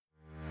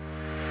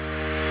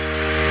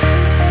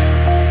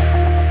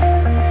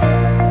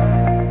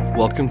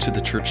Welcome to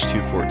the Church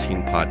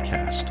 214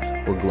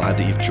 podcast. We're glad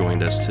that you've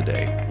joined us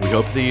today. We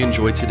hope that you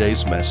enjoyed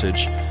today's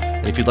message.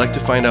 And if you'd like to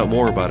find out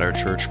more about our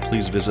church,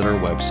 please visit our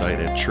website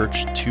at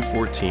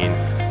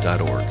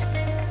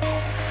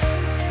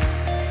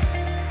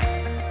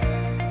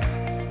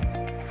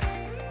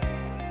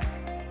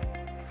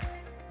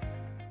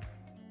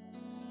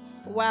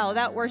Wow,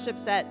 that worship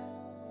set.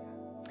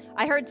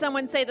 I heard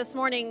someone say this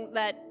morning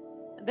that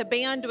the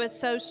band was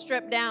so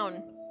stripped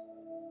down.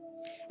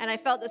 And I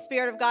felt the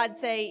Spirit of God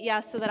say, yeah,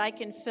 so that I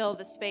can fill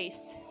the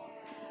space.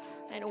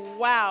 And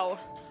wow,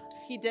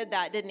 he did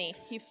that, didn't he?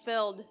 He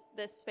filled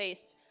this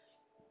space.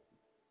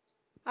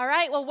 All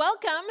right, well,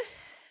 welcome.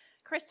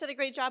 Chris did a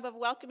great job of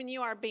welcoming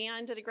you. Our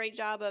band did a great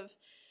job of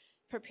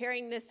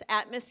preparing this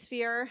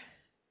atmosphere.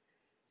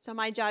 So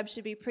my job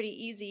should be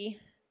pretty easy.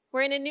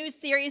 We're in a new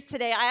series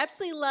today. I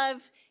absolutely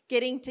love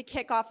getting to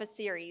kick off a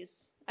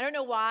series. I don't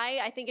know why.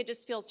 I think it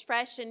just feels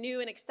fresh and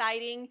new and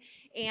exciting.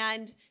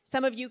 And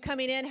some of you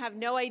coming in have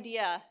no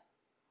idea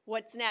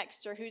what's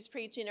next or who's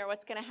preaching or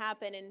what's going to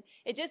happen. And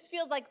it just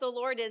feels like the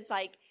Lord is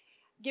like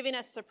giving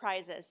us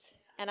surprises.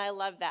 And I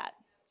love that.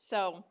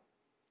 So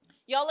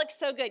y'all look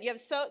so good. You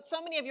have so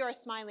many of you are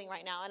smiling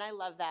right now. And I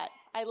love that.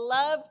 I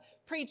love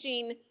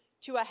preaching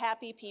to a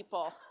happy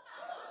people.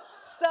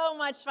 So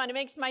much fun. It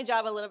makes my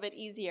job a little bit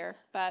easier.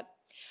 But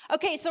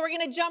okay, so we're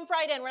going to jump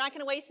right in. We're not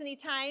going to waste any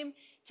time.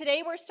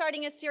 Today we're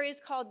starting a series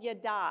called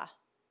Yada.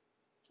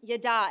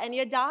 Yada. And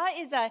Yada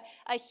is a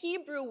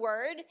Hebrew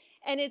word,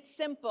 and it's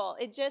simple.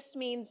 It just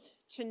means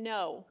to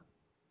know.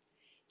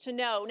 To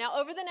know. Now,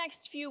 over the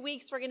next few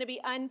weeks, we're going to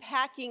be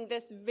unpacking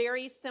this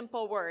very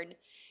simple word.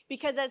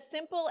 Because as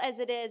simple as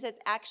it is,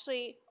 it's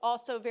actually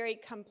also very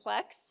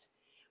complex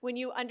when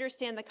you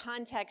understand the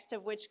context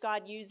of which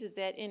God uses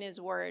it in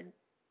his word.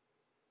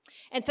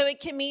 And so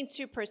it can mean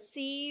to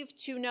perceive,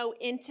 to know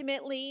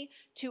intimately,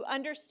 to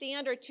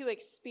understand, or to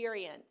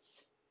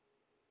experience.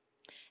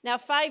 Now,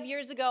 5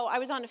 years ago, I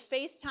was on a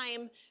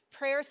FaceTime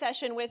prayer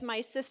session with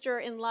my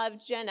sister-in-law,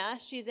 Jenna.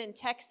 She's in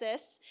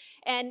Texas,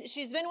 and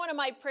she's been one of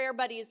my prayer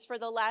buddies for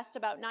the last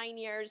about 9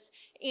 years.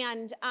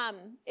 And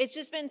it's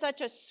just been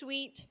such a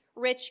sweet,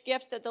 rich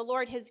gift that the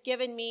Lord has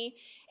given me.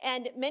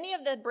 And many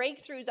of the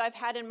breakthroughs I've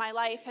had in my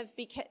life have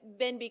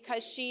been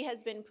because she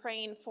has been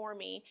praying for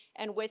me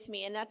and with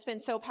me, and that's been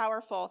so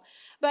powerful.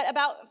 But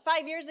about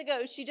 5 years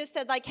ago, she just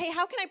said, like, hey,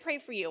 how can I pray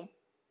for you?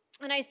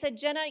 And I said,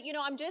 Jenna,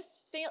 I'm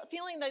just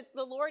feeling that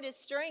the Lord is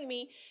stirring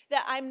me,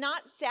 that I'm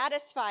not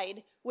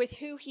satisfied with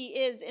who he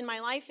is in my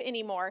life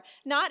anymore.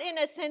 Not in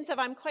a sense of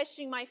I'm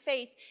questioning my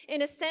faith,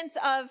 in a sense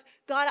of,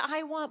 God,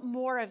 I want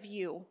more of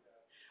you.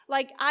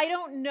 Like, I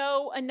don't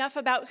know enough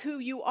about who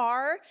you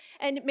are,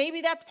 and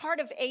maybe that's part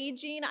of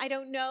aging, I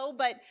don't know,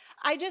 but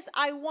I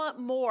want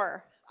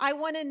more. I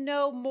want to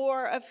know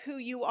more of who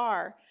you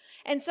are.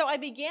 And so I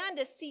began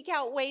to seek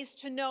out ways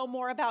to know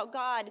more about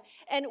God.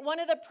 And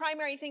one of the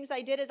primary things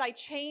I did is I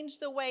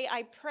changed the way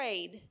I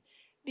prayed,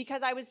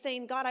 because I was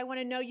saying, God, I want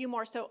to know you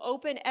more. So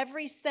open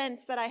every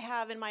sense that I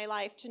have in my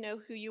life to know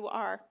who you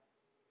are.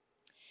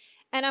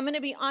 And I'm going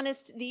to be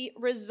honest, the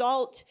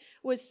result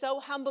was so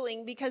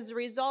humbling, because the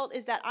result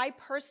is that I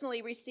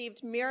personally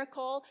received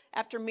miracle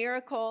after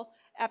miracle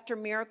after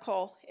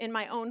miracle in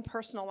my own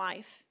personal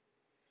life.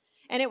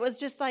 And it was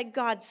just like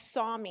God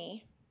saw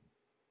me.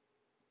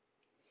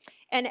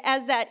 And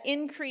as that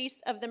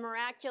increase of the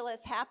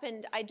miraculous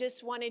happened, I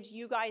just wanted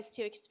you guys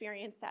to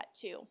experience that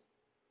too.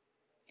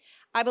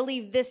 I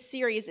believe this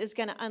series is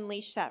going to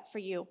unleash that for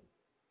you.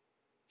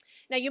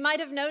 Now, you might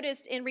have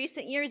noticed in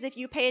recent years, if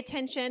you pay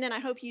attention, and I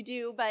hope you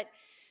do, but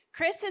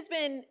Chris has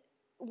been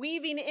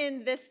weaving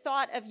in this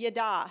thought of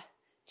Yada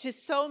to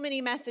so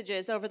many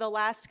messages over the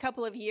last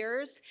couple of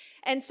years.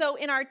 And so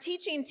in our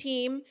teaching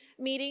team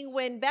meeting,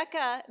 when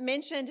Becca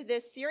mentioned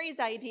this series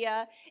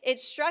idea, it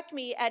struck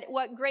me at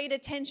what great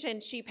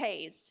attention she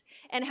pays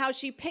and how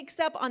she picks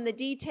up on the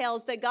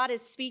details that God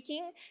is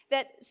speaking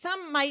that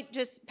some might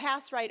just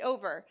pass right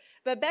over.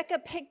 But Becca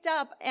picked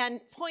up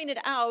and pointed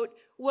out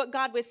what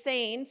God was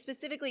saying,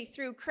 specifically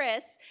through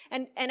Chris.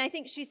 And I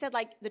think she said,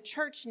 like, the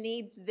church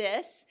needs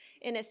this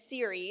in a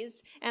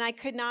series, and I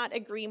could not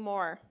agree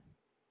more.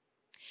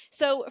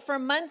 So for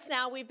months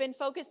now, we've been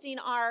focusing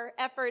our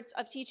efforts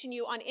of teaching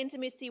you on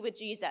intimacy with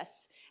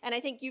Jesus. And I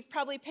think you've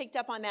probably picked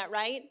up on that,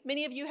 right?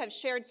 Many of you have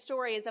shared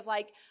stories of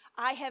like,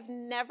 I have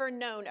never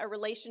known a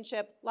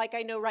relationship like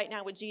I know right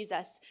now with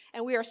Jesus.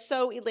 And we are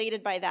so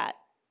elated by that.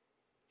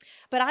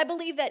 But I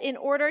believe that in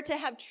order to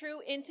have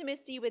true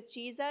intimacy with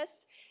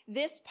Jesus,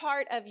 this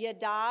part of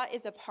Yada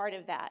is a part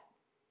of that,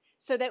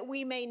 so that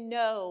we may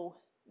know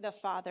the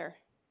Father.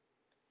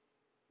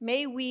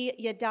 May we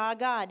Yada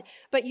God.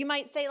 But you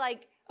might say,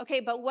 like, okay,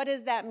 but what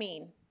does that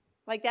mean?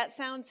 Like, that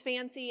sounds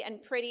fancy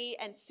and pretty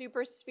and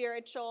super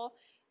spiritual,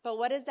 but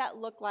what does that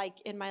look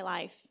like in my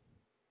life?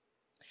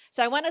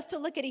 So I want us to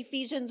look at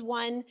Ephesians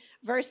 1,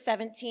 verse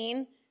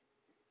 17.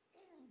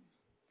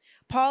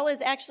 Paul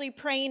is actually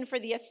praying for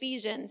the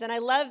Ephesians, and I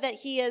love that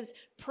he is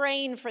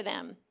praying for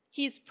them.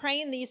 He's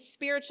praying these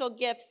spiritual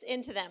gifts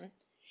into them.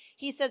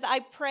 He says, I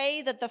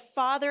pray that the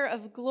Father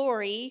of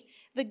glory,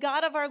 the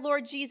God of our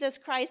Lord Jesus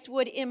Christ,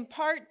 would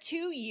impart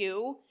to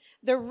you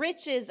the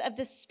riches of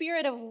the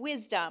spirit of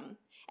wisdom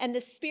and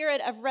the spirit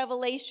of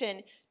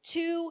revelation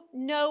to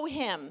know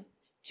him,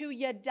 to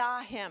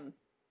yada him,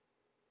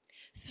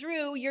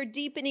 through your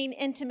deepening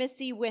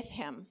intimacy with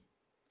him.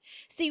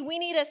 See, we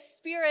need a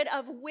spirit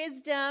of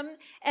wisdom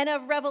and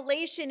of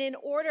revelation in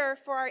order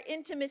for our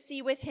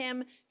intimacy with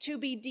him to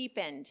be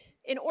deepened,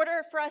 in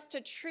order for us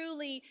to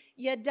truly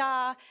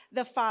yada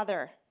the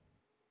Father.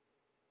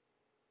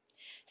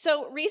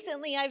 So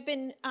recently I've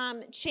been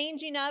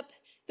changing up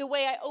the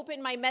way I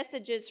open my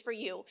messages for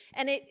you.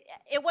 And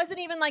it wasn't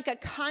even like a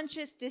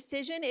conscious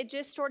decision. It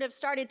just sort of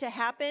started to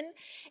happen.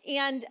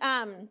 And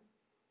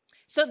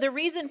so the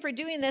reason for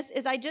doing this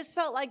is I just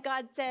felt like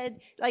God said,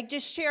 like,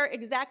 just share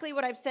exactly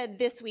what I've said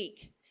this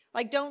week.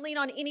 Like, don't lean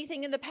on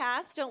anything in the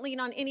past. Don't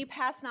lean on any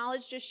past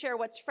knowledge. Just share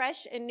what's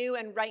fresh and new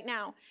and right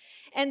now.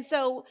 And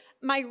so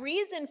my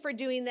reason for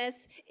doing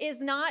this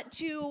is not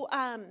to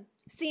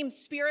seem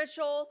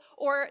spiritual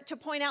or to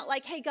point out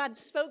like, hey, God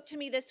spoke to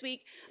me this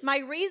week. My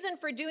reason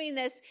for doing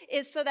this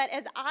is so that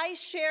as I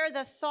share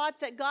the thoughts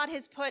that God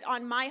has put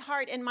on my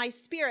heart and my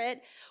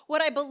spirit,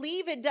 what I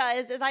believe it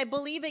does is I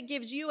believe it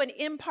gives you an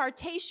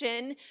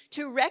impartation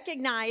to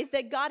recognize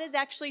that God has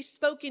actually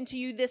spoken to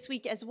you this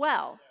week as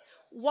well.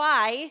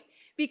 Why?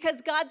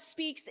 Because God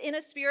speaks in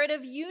a spirit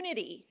of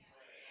unity.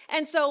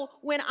 And so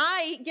when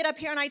I get up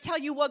here and I tell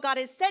you what God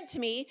has said to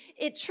me,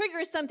 it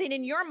triggers something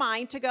in your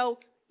mind to go,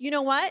 you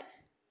know what?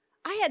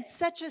 I had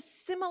such a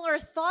similar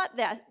thought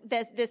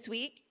this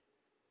week.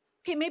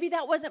 Okay, maybe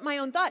that wasn't my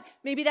own thought.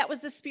 Maybe that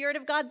was the Spirit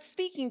of God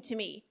speaking to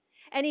me.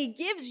 And he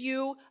gives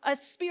you a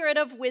spirit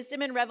of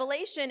wisdom and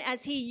revelation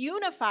as he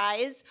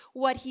unifies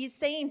what he's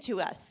saying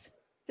to us.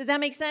 Does that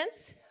make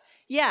sense?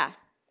 Yeah.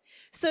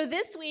 So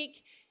this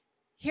week,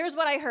 here's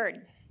what I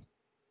heard.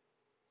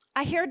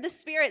 I heard the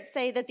Spirit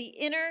say that the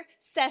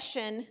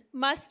intercession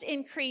must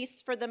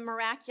increase for the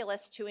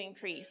miraculous to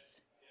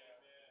increase.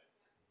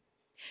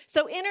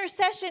 So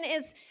intercession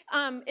is,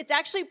 it's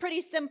actually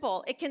pretty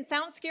simple. It can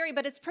sound scary,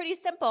 but it's pretty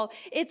simple.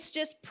 It's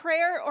just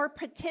prayer or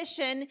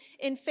petition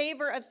in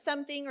favor of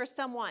something or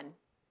someone.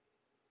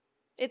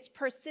 It's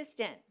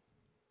persistent.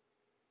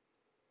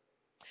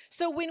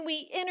 So when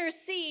we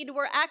intercede,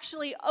 we're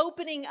actually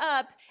opening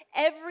up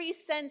every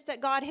sense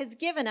that God has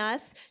given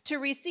us to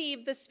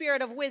receive the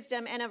spirit of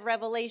wisdom and of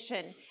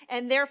revelation.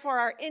 And therefore,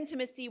 our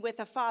intimacy with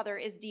the Father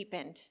is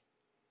deepened.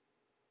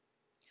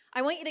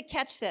 I want you to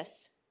catch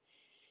this.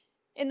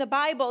 In the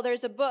Bible,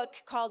 there's a book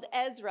called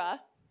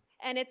Ezra,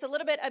 and it's a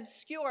little bit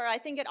obscure. I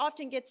think it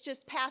often gets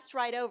just passed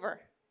right over.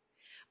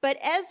 But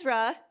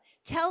Ezra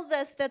tells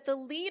us that the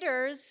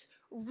leaders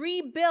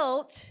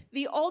rebuilt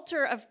the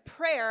altar of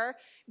prayer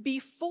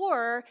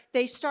before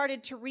they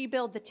started to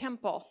rebuild the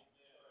temple.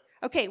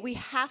 Okay, we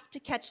have to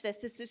catch this.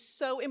 This is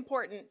so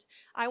important.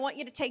 I want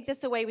you to take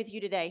this away with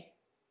you today.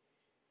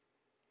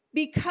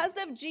 Because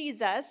of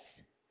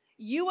Jesus,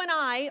 you and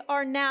I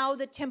are now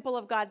the temple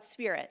of God's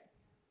Spirit.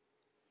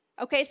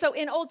 Okay, so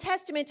in Old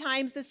Testament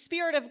times, the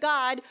Spirit of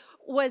God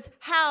was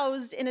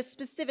housed in a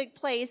specific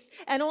place,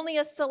 and only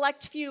a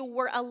select few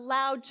were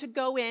allowed to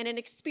go in and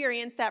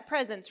experience that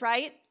presence,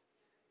 right?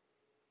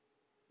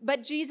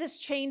 But Jesus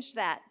changed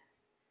that.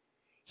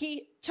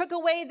 He took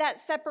away that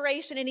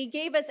separation, and he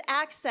gave us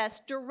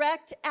access,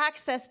 direct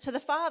access to the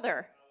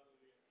Father.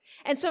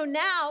 And so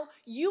now,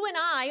 you and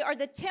I are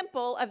the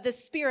temple of the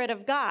Spirit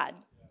of God.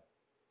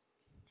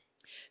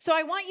 So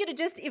I want you to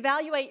just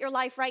evaluate your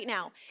life right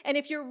now. And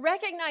if you're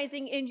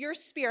recognizing in your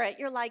spirit,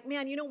 you're like,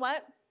 man, you know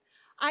what?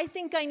 I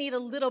think I need a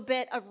little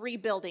bit of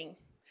rebuilding.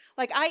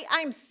 Like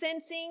I'm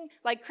sensing,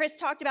 like Chris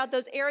talked about,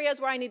 those areas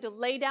where I need to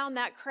lay down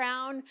that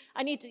crown.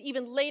 I need to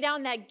even lay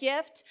down that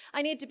gift.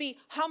 I need to be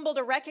humble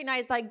to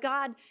recognize, like,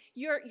 God,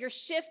 you're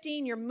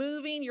shifting, you're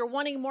moving, you're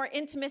wanting more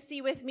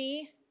intimacy with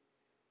me.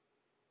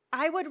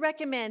 I would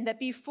recommend that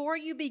before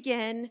you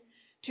begin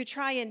to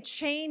try and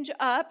change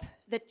up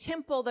the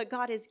temple that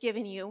God has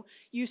given you,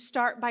 you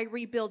start by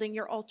rebuilding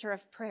your altar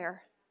of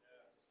prayer.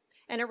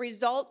 And a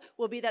result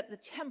will be that the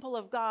temple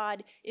of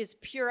God is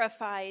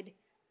purified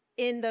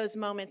in those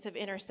moments of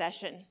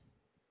intercession.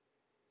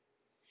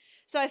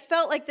 So I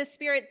felt like the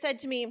Spirit said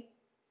to me,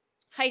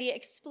 Heidi,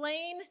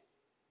 explain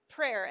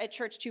prayer at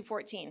Church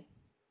 214.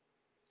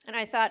 And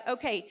I thought,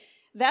 okay,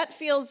 that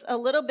feels a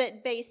little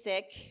bit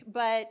basic,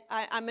 but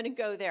I'm going to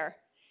go there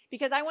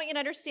because I want you to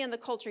understand the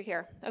culture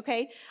here,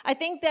 okay? I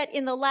think that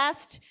in the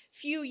last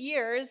few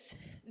years,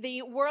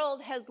 the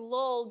world has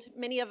lulled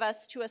many of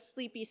us to a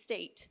sleepy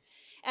state.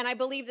 And I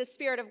believe the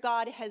Spirit of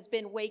God has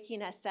been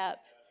waking us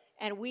up.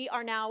 And we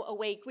are now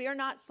awake. We are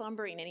not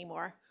slumbering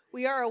anymore.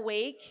 We are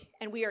awake,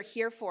 and we are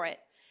here for it.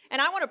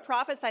 And I want to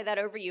prophesy that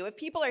over you. If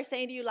people are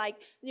saying to you, like,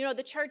 you know,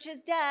 the church is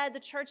dead, the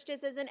church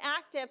just isn't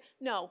active.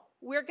 No,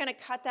 we're going to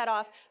cut that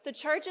off. The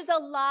church is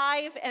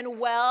alive and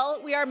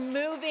well. We are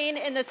moving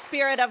in the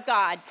Spirit of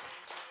God.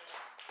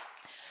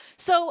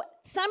 So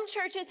some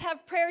churches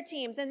have prayer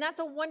teams, and that's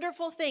a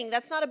wonderful thing.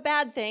 That's not a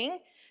bad thing.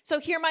 So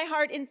hear my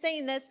heart in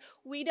saying this.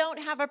 We don't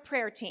have a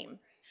prayer team.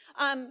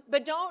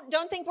 But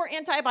don't think we're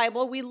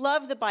anti-Bible. We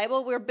love the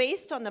Bible. We're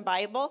based on the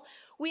Bible.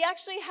 We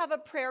actually have a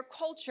prayer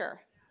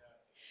culture.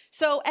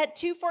 So at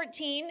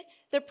 214,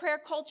 the prayer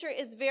culture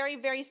is very,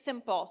 very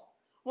simple.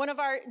 One of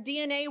our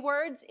DNA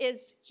words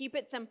is keep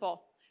it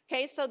simple.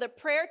 Okay, so the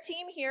prayer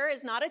team here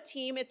is not a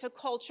team, it's a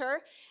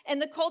culture.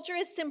 And the culture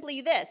is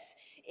simply this.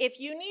 If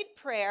you need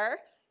prayer,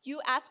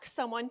 you ask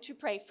someone to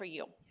pray for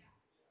you.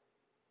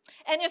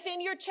 And if in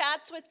your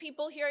chats with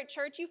people here at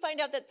church, you find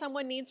out that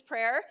someone needs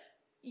prayer,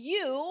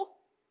 you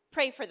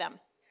pray for them.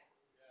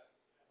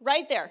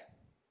 Right there,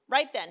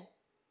 right then.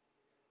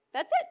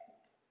 That's it.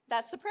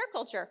 That's the prayer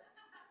culture.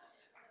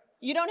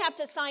 You don't have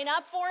to sign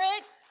up for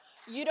it.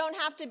 You don't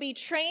have to be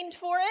trained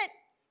for it.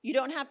 You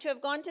don't have to have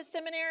gone to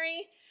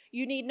seminary.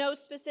 You need no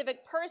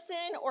specific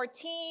person or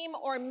team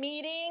or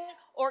meeting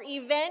or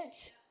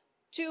event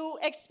to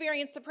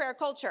experience the prayer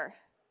culture.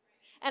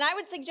 And I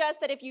would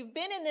suggest that if you've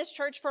been in this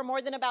church for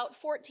more than about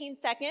 14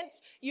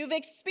 seconds, you've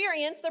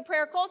experienced the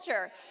prayer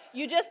culture.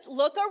 You just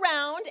look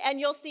around and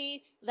you'll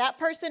see that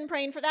person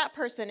praying for that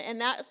person, and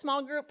that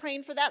small group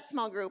praying for that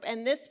small group,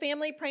 and this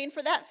family praying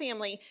for that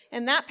family,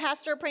 and that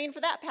pastor praying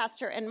for that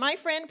pastor, and my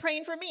friend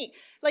praying for me.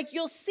 Like,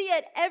 you'll see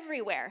it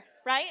everywhere,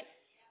 right?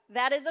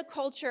 That is a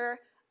culture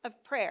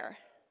of prayer.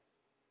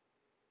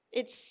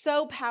 It's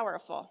so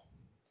powerful.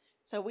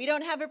 So we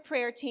don't have a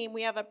prayer team.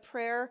 We have a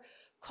prayer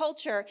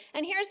culture.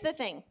 And here's the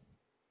thing.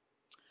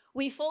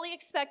 We fully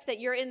expect that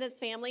you're in this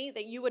family,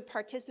 that you would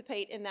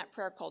participate in that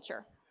prayer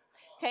culture.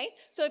 Okay?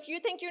 So if you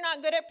think you're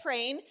not good at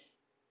praying,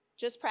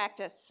 just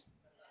practice.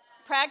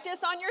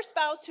 Practice on your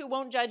spouse who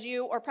won't judge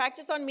you, or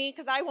practice on me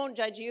because I won't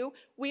judge you.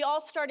 We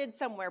all started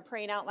somewhere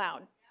praying out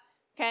loud.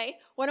 Okay?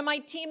 One of my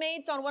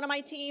teammates on one of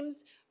my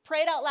teams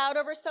prayed out loud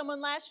over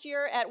someone last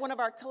year at one of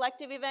our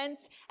collective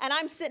events, and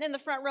I'm sitting in the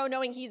front row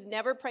knowing he's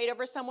never prayed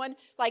over someone,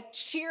 like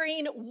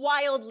cheering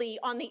wildly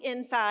on the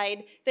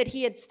inside that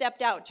he had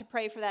stepped out to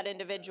pray for that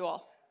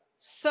individual.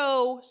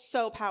 So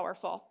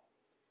powerful.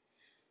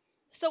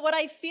 So what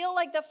I feel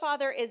like the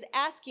Father is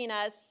asking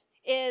us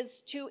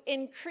is to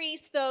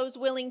increase those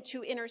willing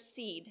to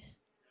intercede,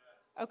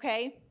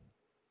 okay?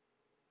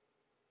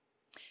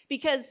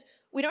 Because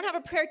we don't have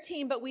a prayer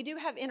team, but we do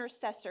have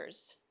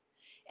intercessors.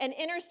 And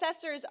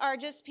intercessors are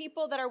just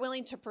people that are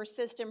willing to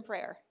persist in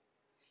prayer.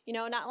 You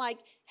know, not like,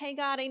 hey,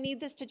 God, I need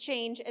this to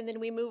change, and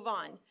then we move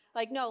on.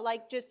 Like, no,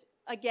 like just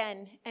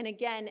again and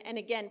again and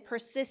again,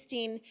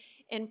 persisting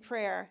in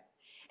prayer.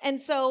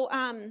 And so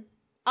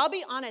I'll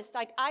be honest,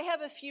 like I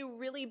have a few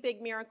really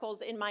big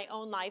miracles in my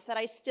own life that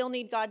I still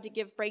need God to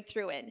give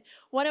breakthrough in.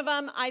 One of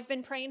them I've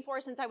been praying for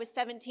since I was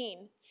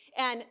 17,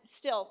 and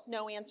still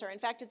no answer. In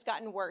fact, it's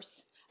gotten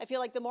worse. I feel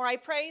like the more I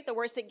pray, the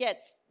worse it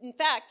gets. In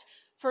fact,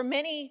 for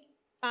many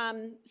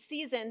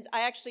seasons,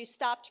 I actually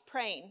stopped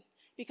praying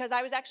because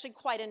I was actually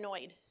quite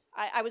annoyed.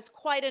 I was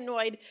quite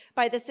annoyed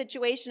by the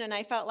situation, and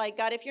I felt like,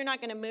 God, if you're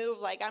not going to move,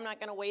 like I'm not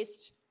going to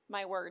waste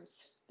my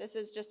words. This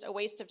is just a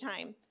waste of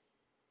time.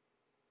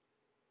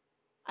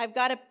 I've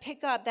got to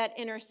pick up that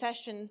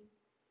intercession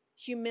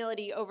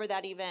humility over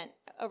that event,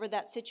 over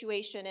that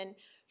situation. And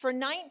for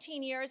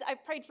 19 years,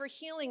 I've prayed for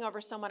healing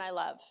over someone I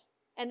love,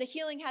 and the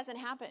healing hasn't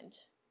happened.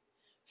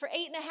 For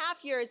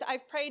 8.5 years,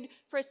 I've prayed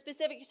for a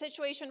specific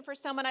situation for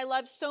someone I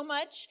love so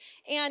much,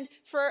 and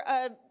for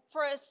a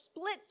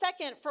split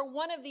second, for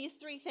one of these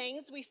three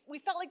things, we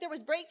felt like there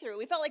was breakthrough.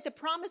 We felt like the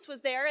promise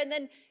was there, and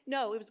then,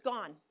 no, it was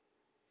gone.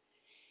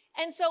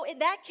 And so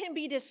that can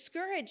be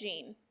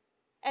discouraging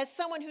as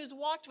someone who's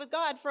walked with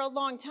God for a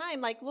long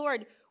time, like,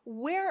 Lord,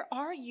 where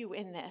are you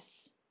in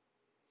this?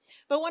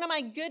 But one of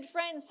my good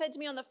friends said to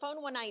me on the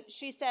phone one night,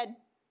 she said,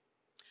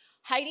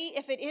 Heidi,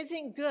 if it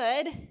isn't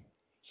good,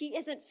 he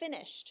isn't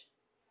finished.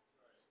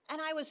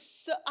 And I was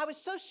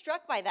so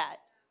struck by that.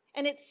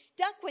 And it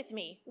stuck with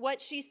me,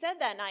 what she said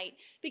that night,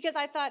 because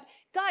I thought,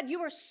 God, you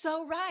are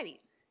so right.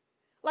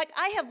 Like,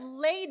 I have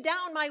laid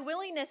down my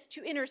willingness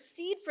to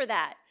intercede for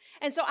that.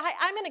 And so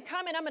I'm going to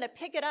come and I'm going to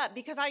pick it up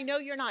because I know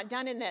you're not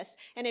done in this.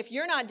 And if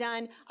you're not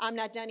done, I'm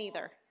not done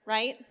either,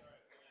 right?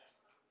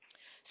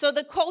 So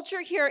the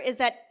culture here is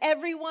that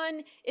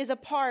everyone is a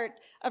part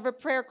of a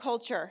prayer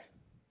culture.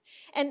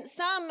 And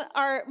some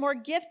are more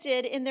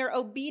gifted in their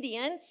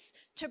obedience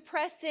to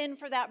press in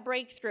for that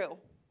breakthrough.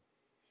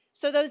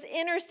 So those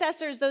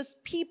intercessors, those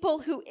people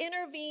who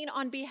intervene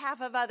on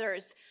behalf of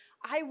others,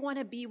 I want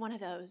to be one of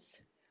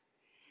those.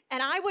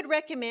 And I would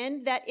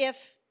recommend that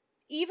if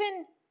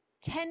even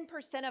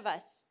 10% of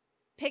us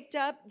picked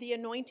up the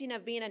anointing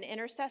of being an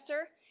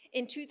intercessor,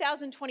 in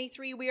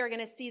 2023, we are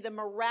going to see the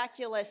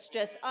miraculous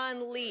just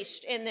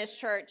unleashed in this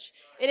church.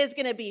 It is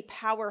going to be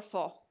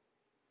powerful.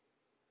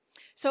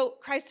 So,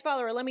 Christ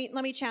follower, let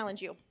me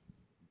challenge you.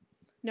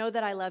 Know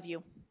that I love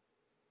you.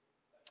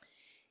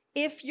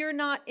 If you're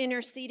not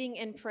interceding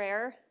in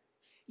prayer,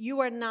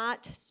 you are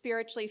not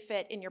spiritually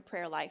fit in your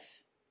prayer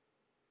life.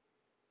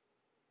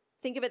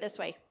 Think of it this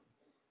way.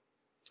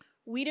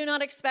 We do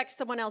not expect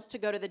someone else to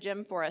go to the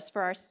gym for us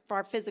for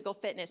our physical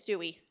fitness, do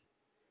we?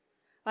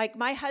 Like,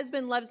 my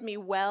husband loves me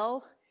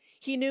well.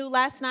 He knew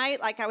last night,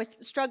 like I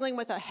was struggling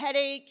with a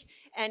headache,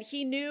 and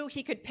he knew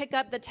he could pick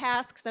up the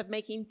tasks of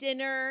making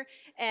dinner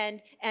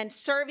and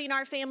serving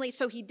our family,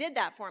 so he did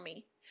that for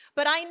me.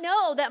 But I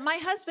know that my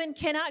husband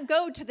cannot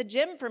go to the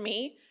gym for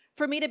me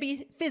to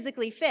be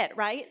physically fit,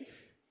 right?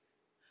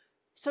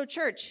 So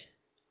church,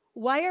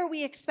 why are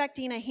we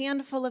expecting a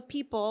handful of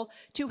people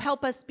to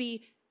help us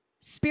be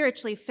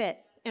spiritually fit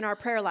in our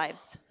prayer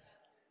lives?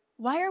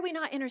 Why are we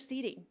not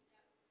interceding?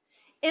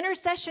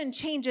 Intercession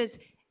changes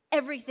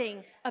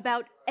everything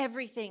about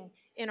everything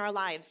in our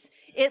lives.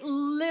 It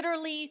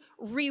literally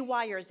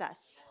rewires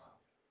us.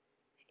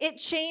 It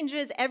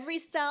changes every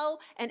cell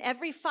and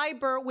every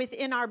fiber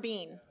within our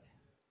being.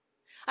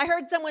 I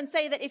heard someone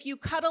say that if you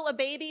cuddle a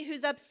baby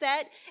who's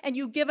upset and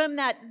you give them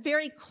that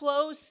very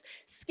close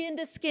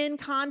skin-to-skin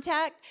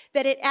contact,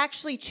 that it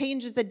actually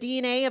changes the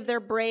DNA of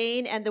their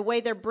brain and the way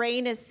their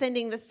brain is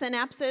sending the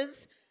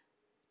synapses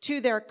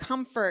to their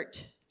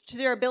comfort, to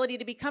their ability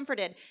to be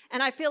comforted.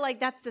 And I feel like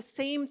that's the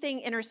same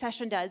thing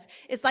intercession does.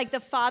 It's like the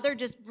Father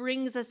just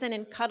brings us in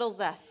and cuddles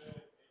us.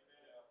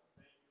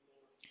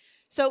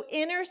 So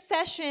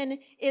intercession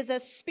is a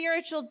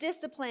spiritual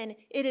discipline.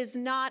 It is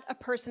not a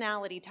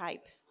personality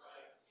type.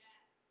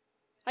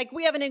 Like,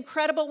 we have an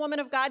incredible woman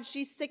of God.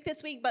 She's sick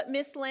this week, but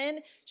Miss Lynn,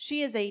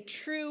 she is a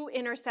true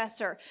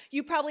intercessor.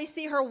 You probably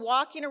see her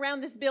walking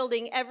around this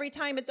building every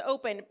time it's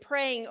open,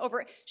 praying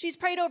over. She's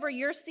prayed over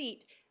your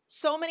seat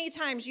so many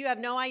times you have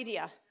no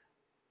idea.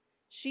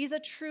 She's a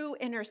true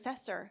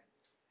intercessor.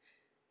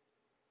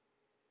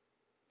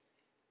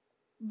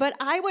 But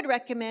I would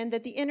recommend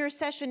that the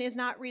intercession is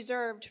not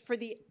reserved for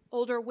the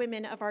older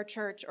women of our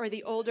church or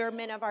the older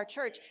men of our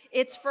church.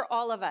 It's for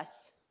all of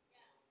us,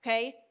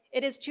 okay?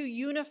 It is to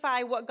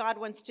unify what God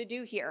wants to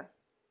do here.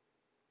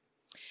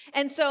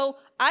 And so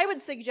I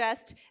would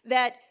suggest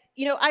that,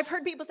 I've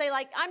heard people say,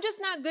 like, I'm just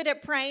not good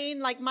at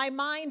praying. Like, my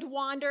mind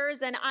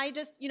wanders, and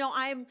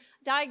I'm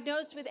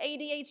diagnosed with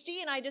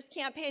ADHD, and I just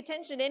can't pay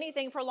attention to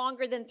anything for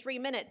longer than 3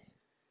 minutes.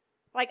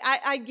 Like,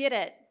 I get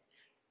it.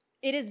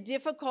 It is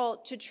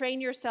difficult to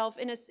train yourself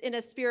in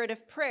a spirit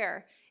of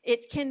prayer.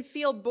 It can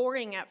feel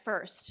boring at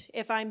first,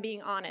 if I'm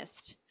being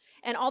honest.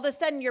 And all of a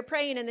sudden you're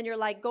praying, and then you're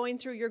like going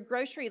through your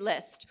grocery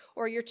list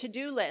or your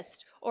to-do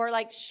list, or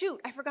like,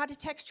 shoot, I forgot to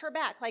text her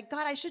back. Like,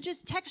 God, I should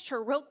just text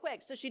her real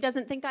quick so she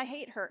doesn't think I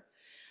hate her.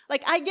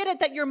 Like, I get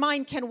it that your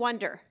mind can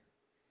wander.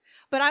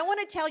 But I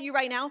want to tell you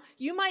right now,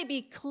 you might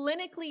be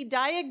clinically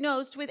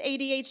diagnosed with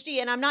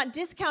ADHD, and I'm not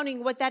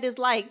discounting what that is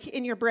like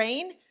in your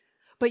brain,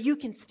 but you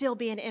can still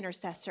be an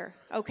intercessor,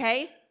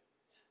 okay?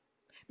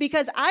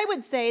 Because I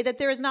would say that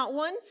there is not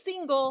one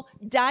single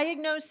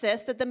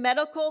diagnosis that the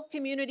medical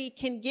community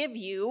can give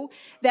you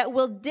that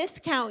will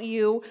discount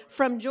you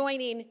from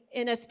joining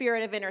in a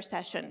spirit of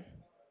intercession.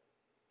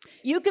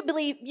 You could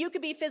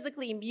be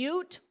physically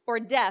mute or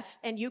deaf,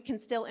 and you can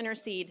still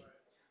intercede.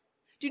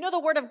 Do you know the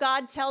Word of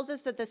God tells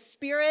us that the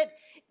Spirit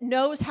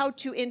knows how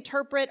to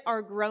interpret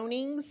our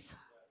groanings?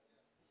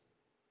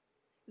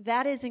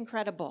 That is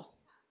incredible.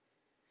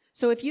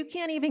 So if you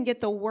can't even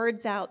get the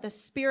words out, the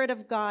Spirit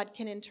of God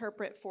can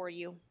interpret for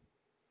you.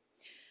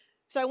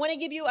 So I want to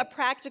give you a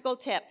practical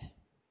tip.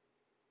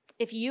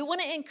 If you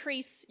want to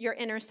increase your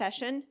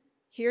intercession,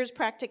 here's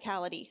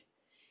practicality.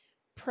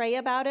 Pray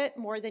about it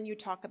more than you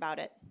talk about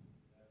it.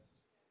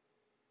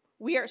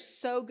 We are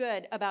so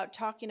good about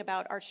talking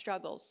about our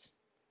struggles.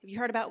 Have you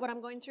heard about what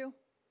I'm going through?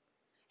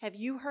 Have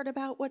you heard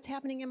about what's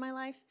happening in my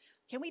life?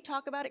 Can we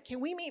talk about it? Can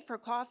we meet for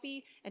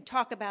coffee and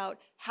talk about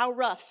how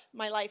rough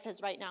my life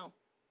is right now?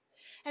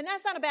 And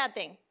that's not a bad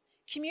thing.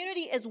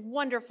 Community is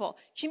wonderful.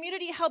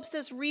 Community helps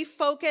us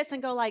refocus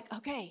and go like,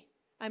 okay,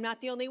 I'm not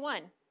the only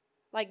one.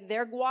 Like,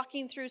 they're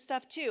walking through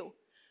stuff too.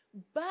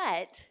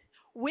 But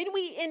when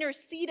we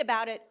intercede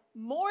about it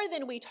more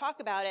than we talk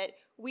about it,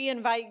 we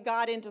invite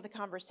God into the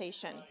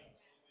conversation.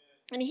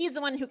 And He's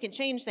the one who can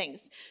change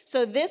things.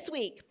 So this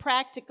week,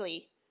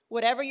 practically,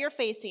 whatever you're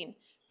facing,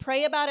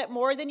 pray about it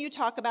more than you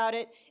talk about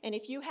it. And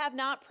if you have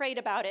not prayed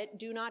about it,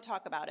 do not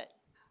talk about it.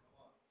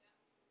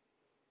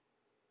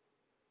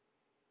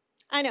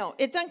 I know,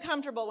 it's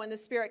uncomfortable when the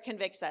Spirit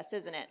convicts us,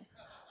 isn't it?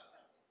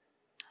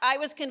 I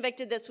was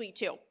convicted this week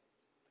too.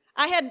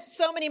 I had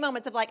so many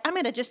moments of like, I'm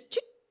not going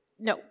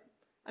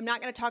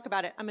to talk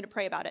about it. I'm going to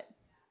pray about it.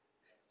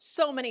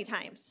 So many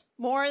times,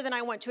 more than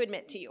I want to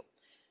admit to you.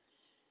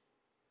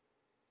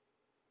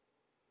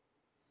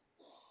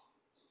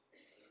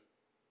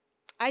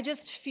 I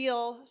just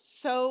feel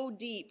so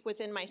deep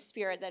within my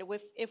spirit that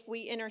if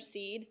we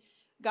intercede,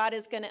 God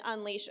is going to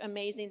unleash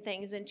amazing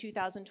things in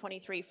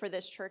 2023 for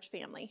this church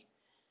family.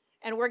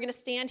 And we're going to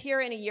stand here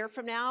in a year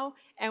from now,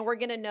 and we're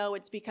going to know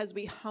it's because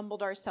we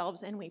humbled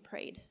ourselves and we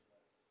prayed.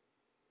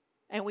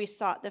 And we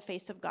sought the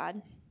face of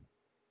God.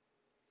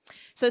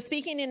 So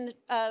speaking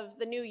of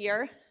the new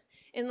year,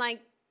 in like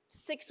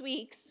 6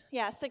 weeks,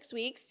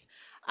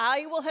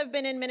 I will have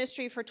been in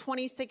ministry for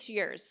 26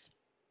 years.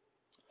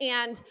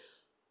 And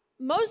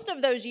most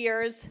of those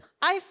years,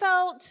 I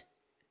felt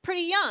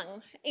pretty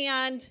young.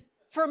 And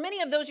for many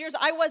of those years,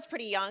 I was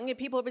pretty young. And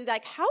people would be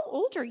like, how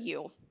old are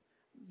you?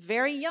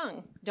 Very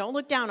young. Don't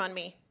look down on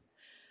me.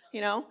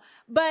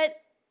 But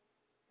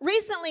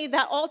recently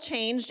that all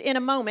changed in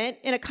a moment,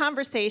 in a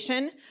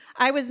conversation.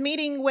 I was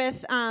meeting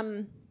with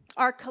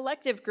our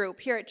collective group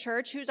here at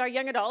church, who's our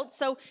young adults.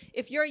 So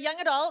if you're a young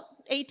adult,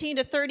 18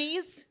 to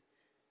 30s,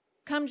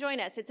 come join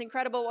us. It's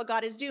incredible what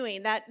God is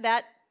doing.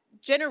 That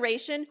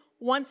generation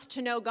wants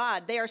to know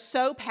God. They are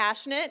so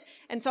passionate,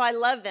 and so I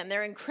love them.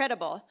 They're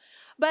incredible.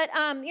 But,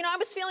 I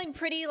was feeling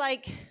pretty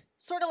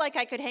sort of like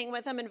I could hang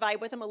with them and vibe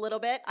with them a little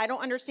bit. I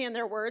don't understand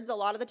their words a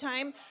lot of the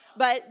time,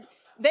 but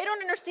they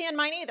don't understand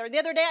mine either. The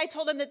other day I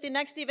told them that the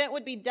next event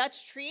would be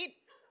Dutch Treat,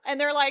 and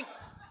they're like,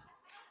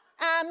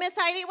 Miss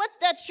Heidi, what's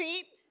Dutch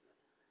Treat?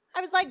 I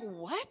was like,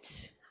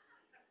 what?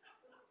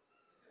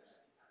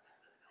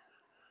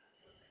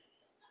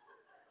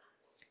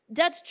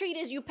 Dutch Treat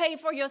is you pay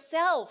for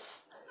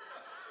yourself.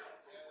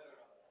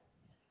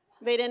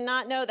 They did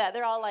not know that.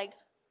 They're all like,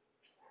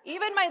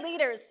 even my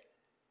leaders.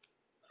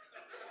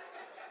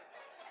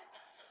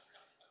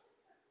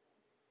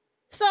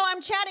 So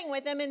I'm chatting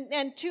with them,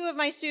 and two of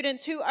my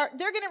students they're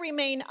going to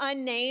remain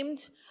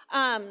unnamed.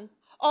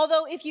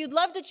 Although if you'd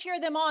love to cheer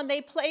them on, they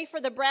play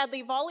for the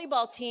Bradley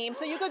volleyball team.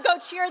 So you could go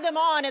cheer them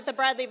on at the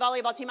Bradley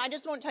volleyball team. I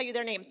just won't tell you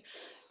their names.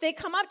 They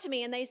come up to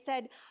me and they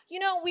said,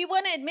 we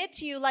want to admit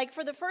to you,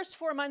 for the first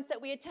 4 months that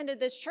we attended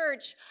this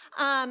church,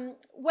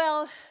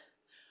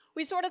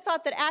 we sort of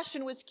thought that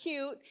Ashton was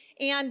cute,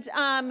 and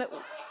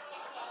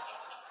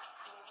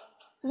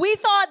we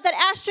thought that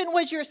Ashton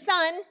was your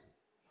son.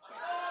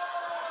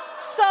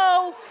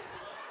 So,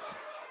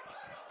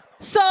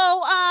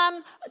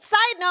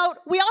 side note,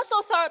 we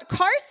also thought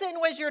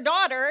Carson was your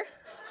daughter.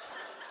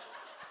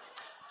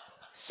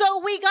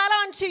 So we got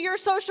onto your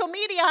social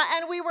media,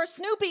 and we were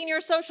snooping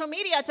your social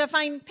media to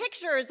find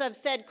pictures of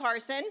said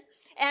Carson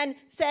and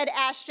said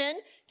Ashton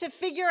to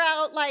figure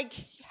out,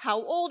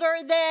 how old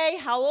are they?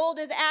 How old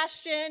is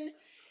Ashton?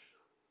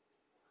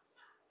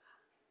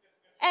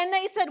 And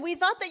they said, we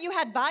thought that you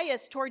had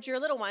bias towards your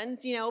little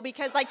ones,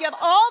 because, you have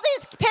all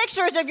these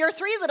pictures of your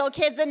 3 little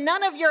kids and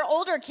none of your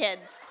older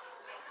kids.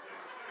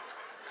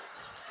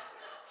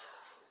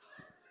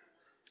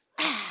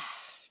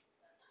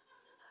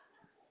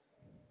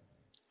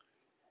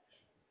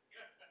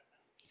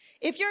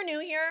 If you're new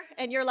here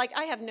and you're like,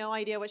 I have no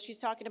idea what she's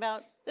talking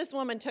about, this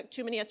woman took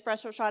too many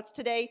espresso shots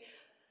today.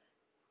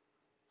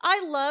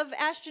 I love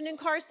Ashton and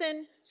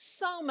Carson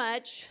so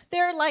much.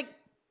 They're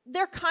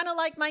kind of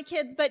like my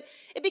kids, but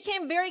it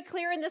became very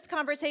clear in this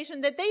conversation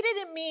that they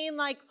didn't mean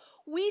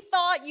we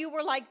thought you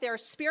were their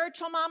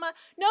spiritual mama.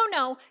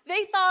 No,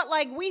 they thought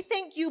we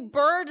think you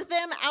birthed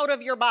them out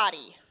of your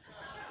body.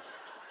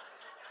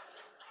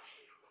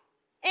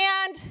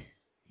 And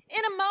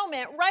in a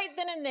moment, right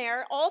then and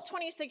there, all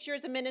 26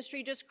 years of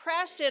ministry just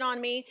crashed in on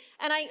me,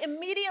 and I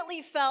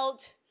immediately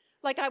felt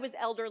like I was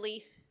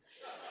elderly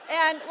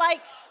and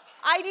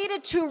I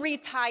needed to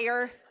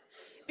retire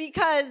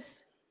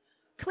because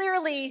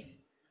clearly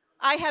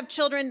I have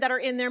children that are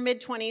in their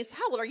mid-20s.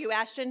 How old are you,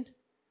 Ashton?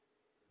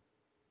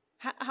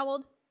 How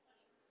old?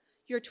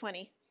 You're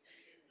 20.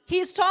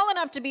 He's tall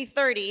enough to be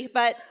 30,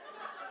 but...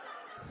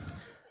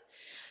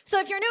 So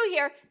if you're new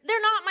here,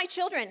 they're not my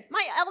children.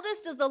 My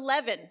eldest is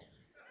 11.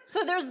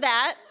 So there's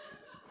that.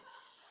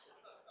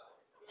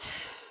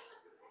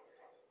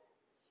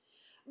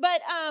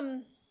 But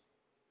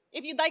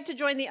if you'd like to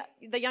join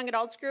the young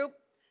adults group,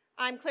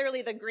 I'm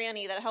clearly the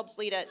granny that helps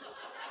lead it.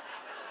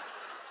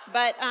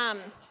 But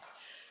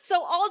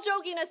so all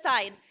joking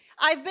aside,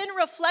 I've been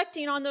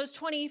reflecting on those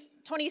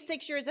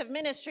 26 years of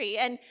ministry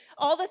and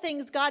all the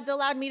things God's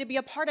allowed me to be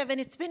a part of, and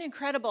it's been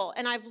incredible,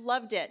 and I've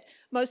loved it,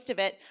 most of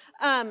it.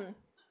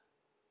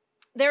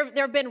 There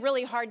have been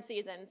really hard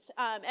seasons,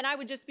 and I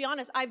would just be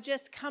honest, I've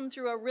just come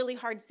through a really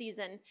hard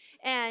season,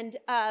 and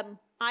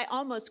I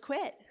almost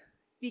quit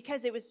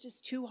because it was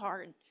just too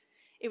hard.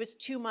 It was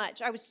too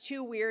much. I was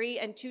too weary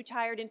and too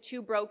tired and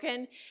too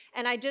broken,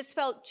 and I just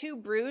felt too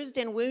bruised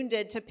and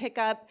wounded to pick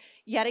up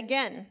yet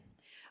again.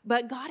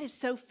 But God is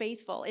so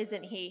faithful,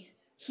 isn't he?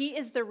 He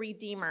is the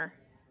Redeemer.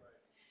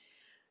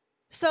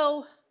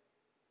 So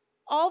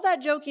all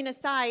that joking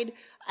aside,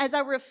 as I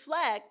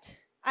reflect,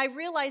 I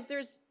realize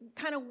there's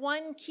kind of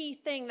one key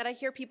thing that I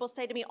hear people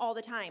say to me all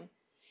the time.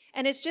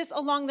 And it's just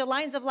along the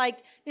lines of man,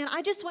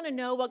 I just want to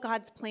know what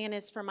God's plan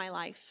is for my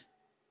life.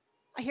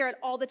 I hear it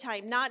all the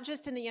time, not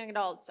just in the young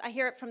adults. I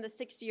hear it from the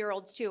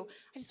 60-year-olds too.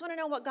 I just want to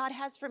know what God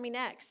has for me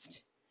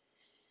next.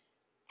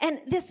 And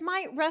this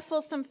might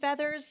ruffle some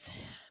feathers,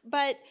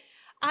 but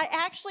I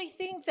actually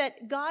think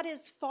that God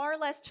is far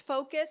less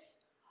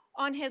focused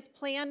on his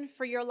plan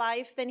for your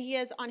life than he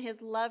is on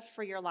his love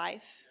for your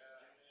life.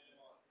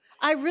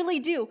 I really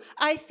do.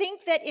 I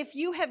think that if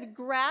you have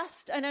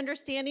grasped an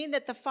understanding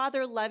that the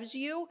Father loves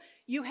you,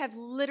 you have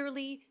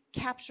literally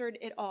captured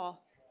it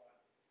all.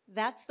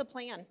 That's the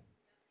plan.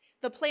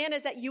 The plan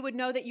is that you would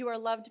know that you are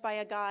loved by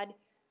a God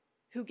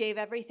who gave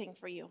everything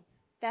for you.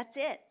 That's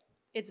it.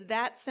 It's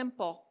that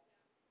simple.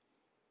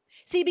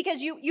 See,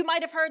 because you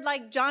might have heard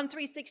John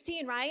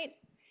 3:16, right?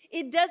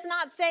 It does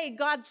not say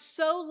God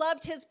so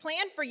loved his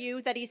plan for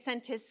you that he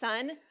sent his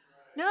son.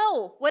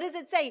 No. What does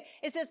it say?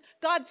 It says,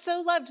 God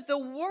so loved the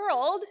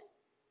world,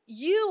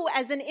 you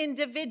as an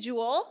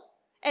individual,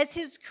 as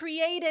his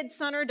created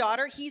son or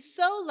daughter, he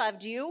so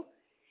loved you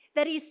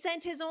that he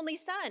sent his only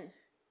son,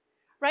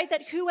 right?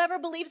 That whoever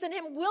believes in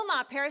him will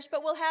not perish,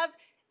 but will have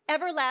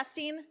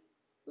everlasting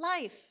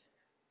life.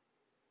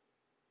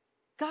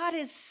 God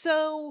is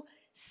so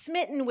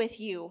smitten with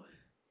you.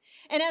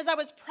 And as I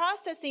was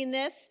processing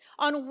this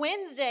on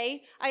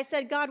Wednesday, I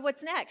said, God,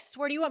 what's next?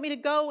 Where do you want me to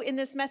go in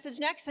this message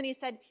next? And he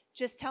said,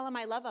 just tell him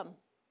I love him.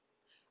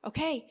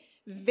 Okay,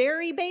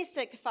 very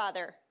basic,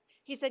 Father.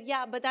 He said,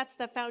 yeah, but that's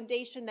the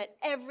foundation that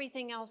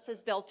everything else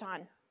is built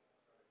on.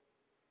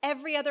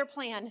 Every other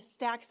plan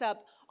stacks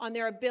up on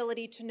their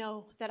ability to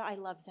know that I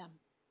love them.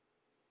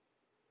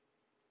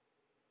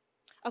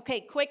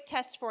 Okay, quick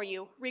test for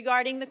you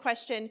regarding the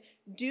question,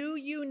 do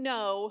you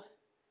know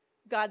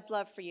God's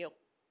love for you?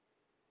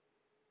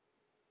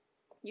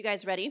 You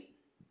guys ready?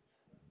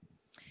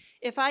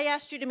 If I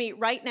asked you to meet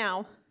right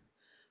now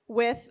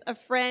with a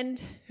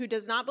friend who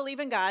does not believe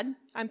in God,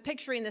 I'm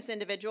picturing this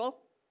individual,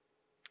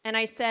 and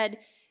I said,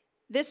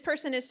 this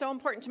person is so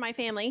important to my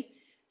family.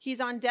 He's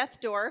on death's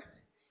door.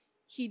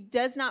 He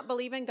does not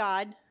believe in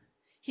God.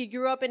 He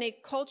grew up in a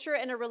culture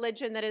and a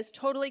religion that is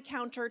totally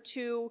counter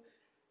to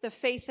the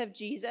faith of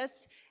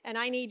Jesus, and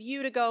I need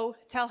you to go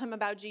tell him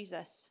about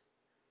Jesus.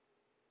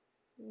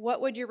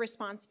 What would your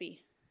response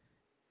be?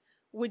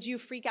 Would you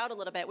freak out a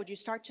little bit? Would you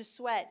start to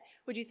sweat?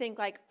 Would you think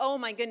like, oh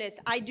my goodness,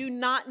 I do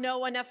not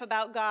know enough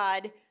about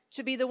God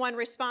to be the one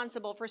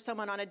responsible for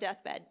someone on a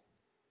deathbed?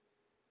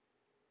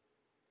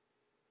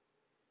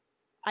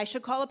 I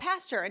should call a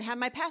pastor and have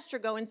my pastor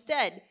go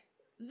instead.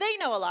 They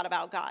know a lot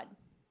about God.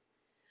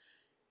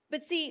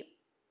 But see,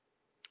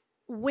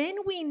 when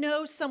we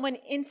know someone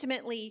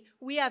intimately,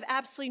 we have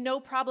absolutely no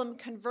problem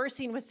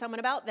conversing with someone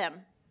about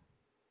them.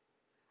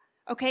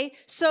 Okay,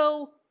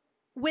 so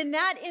when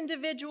that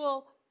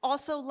individual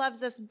also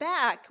loves us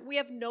back, we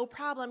have no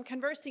problem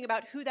conversing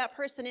about who that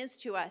person is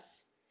to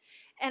us.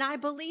 And I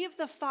believe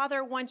the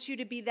Father wants you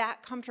to be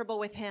that comfortable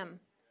with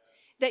him,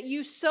 that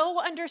you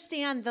so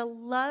understand the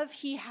love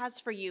he has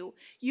for you,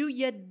 you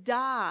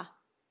yada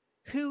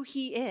who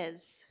he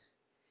is,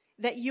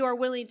 that you are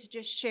willing to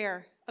just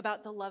share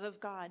about the love of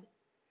God.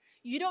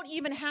 You don't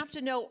even have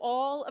to know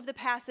all of the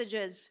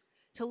passages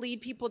to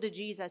lead people to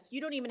Jesus.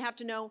 You don't even have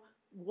to know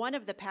one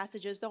of the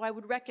passages, though I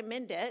would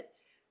recommend it.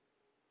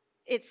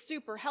 It's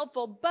super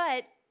helpful,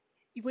 but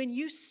when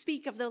you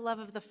speak of the love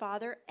of the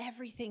Father,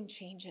 everything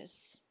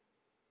changes.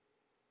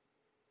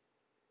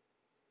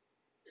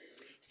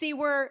 See,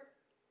 we're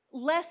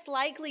less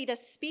likely to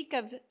speak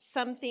of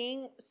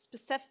something,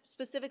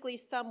 specifically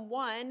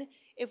someone,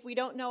 if we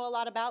don't know a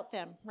lot about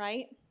them,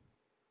 right?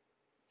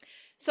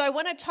 So I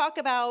want to talk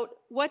about,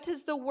 what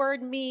does the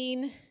word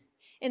mean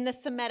in the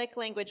Semitic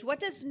language? What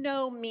does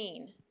know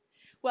mean?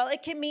 Well,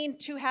 it can mean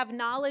to have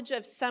knowledge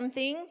of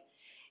something,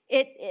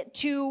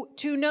 to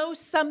know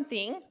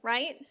something,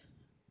 right?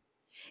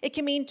 It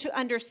can mean to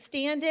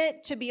understand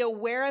it, to be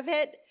aware of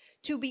it,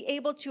 to be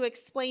able to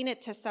explain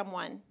it to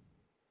someone.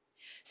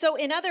 So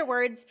in other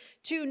words,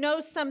 to know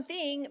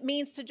something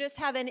means to just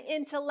have an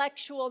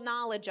intellectual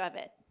knowledge of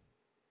it.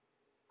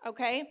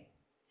 Okay?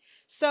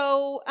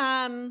 So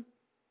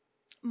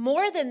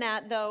more than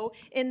that, though,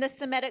 in the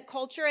Semitic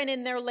culture and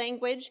in their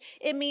language,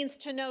 it means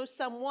to know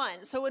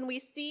someone. So when we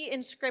see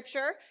in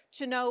Scripture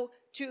to know,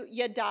 to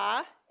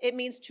yada, it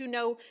means to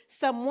know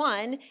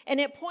someone, and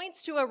it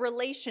points to a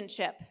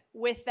relationship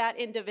with that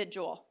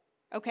individual,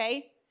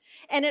 okay?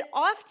 And it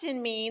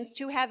often means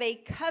to have a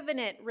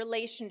covenant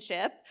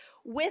relationship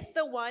with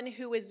the one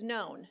who is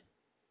known.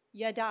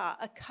 Yada,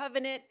 a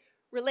covenant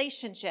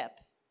relationship.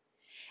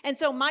 And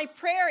so my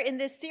prayer in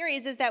this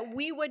series is that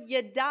we would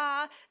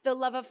yada the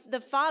love of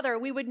the Father.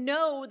 We would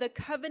know the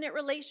covenant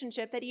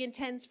relationship that he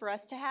intends for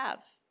us to have.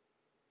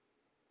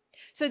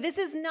 So this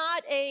is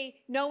not a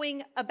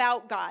knowing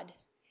about God.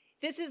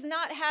 This is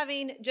not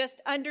having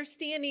just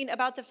understanding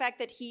about the fact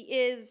that he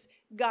is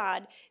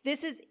God.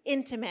 This is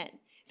intimate.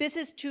 This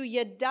is to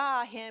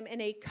yada him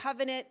in a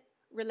covenant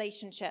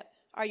relationship.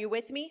 Are you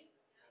with me?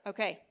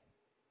 Okay.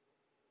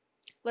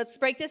 Let's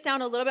break this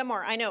down a little bit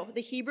more. I know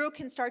the Hebrew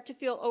can start to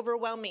feel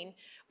overwhelming,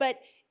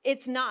 but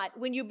it's not.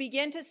 When you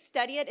begin to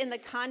study it in the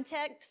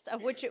context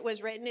of which it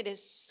was written, it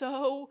is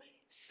so,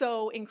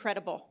 so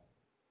incredible.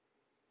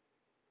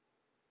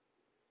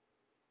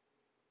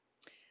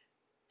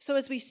 So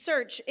as we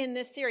search in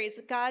this series,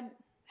 God,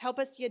 help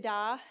us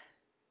yada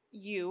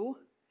you.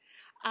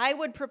 I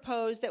would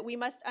propose that we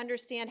must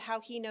understand how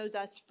he knows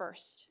us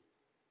first,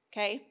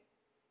 okay?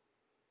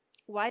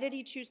 Why did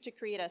he choose to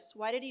create us?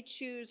 Why did he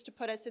choose to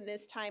put us in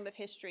this time of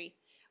history,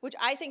 which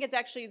I think is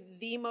actually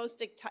the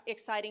most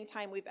exciting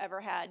time we've ever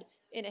had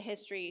in a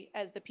history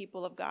as the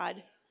people of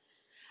God?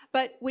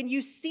 But when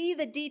you see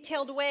the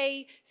detailed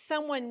way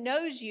someone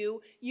knows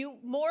you, you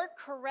more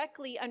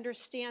correctly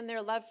understand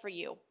their love for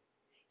you.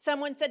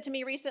 Someone said to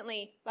me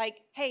recently,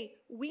 like, hey,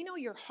 we know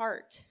your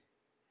heart.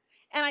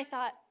 And I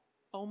thought,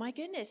 oh my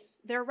goodness,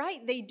 they're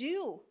right, they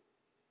do.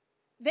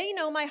 They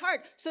know my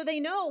heart. So they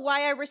know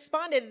why I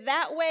responded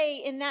that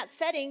way in that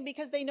setting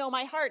because they know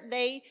my heart.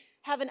 They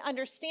have an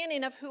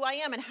understanding of who I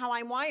am and how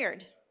I'm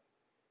wired.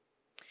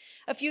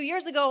 A few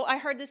years ago, I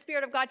heard the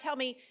Spirit of God tell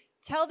me,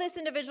 tell this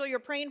individual you're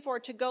praying for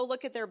to go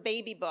look at their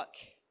baby book.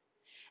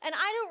 And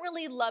I don't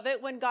really love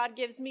it when God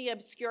gives me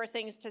obscure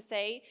things to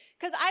say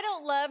because I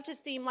don't love to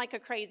seem like a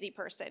crazy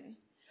person.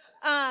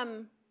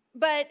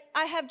 But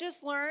I have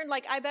just learned,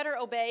 like, I better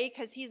obey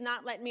because he's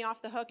not letting me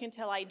off the hook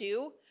until I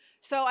do.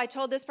 So I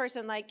told this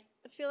person, like,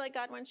 I feel like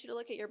God wants you to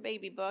look at your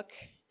baby book.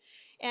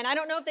 And I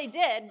don't know if they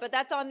did, but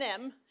that's on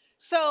them.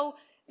 So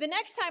the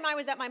next time I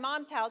was at my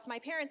mom's house, my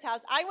parents'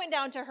 house, I went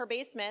down to her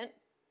basement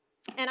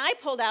and I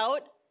pulled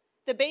out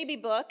the baby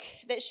book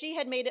that she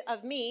had made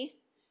of me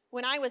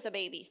when I was a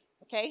baby.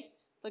 Okay?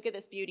 Look at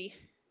this beauty.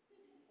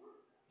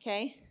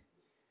 Okay?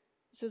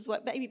 This is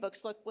what baby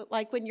books look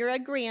like when you're a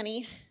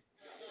granny.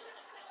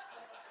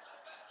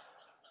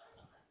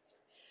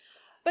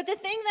 But the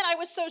thing that I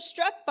was so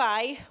struck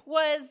by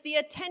was the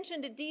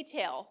attention to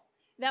detail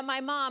that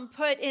my mom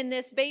put in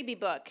this baby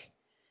book.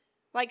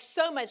 Like,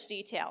 so much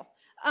detail.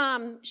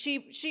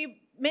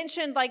 She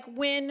mentioned, like,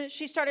 when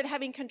she started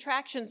having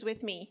contractions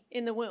with me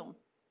in the womb.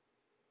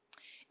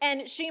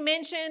 And she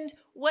mentioned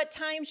what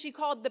time she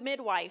called the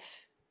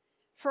midwife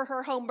for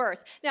her home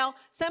birth. Now,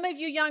 some of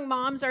you young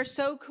moms are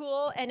so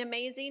cool and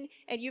amazing,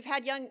 and you've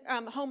had young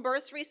home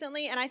births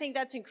recently, and I think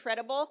that's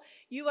incredible.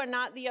 You are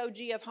not the OG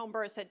of home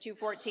births at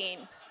 214.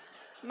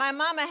 My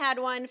mama had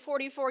one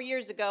 44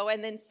 years ago,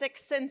 and then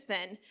 6 since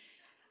then.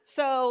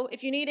 So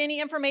if you need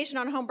any information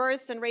on home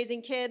births and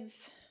raising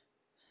kids,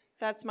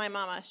 that's my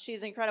mama.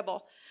 She's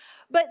incredible.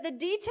 But the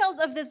details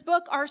of this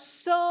book are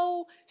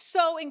so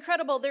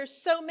incredible. There's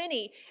so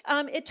many.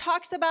 It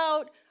talks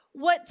about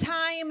what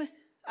time...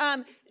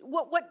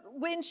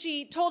 when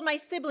she told my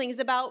siblings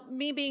about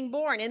me being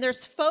born, and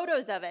there's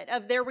photos of it,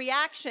 of their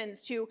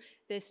reactions to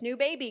this new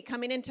baby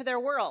coming into their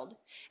world.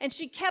 And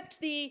she kept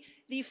the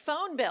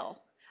phone bill,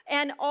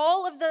 and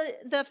all of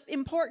the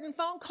important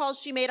phone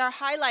calls she made are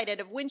highlighted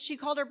of when she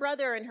called her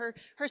brother and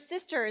her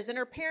sisters and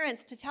her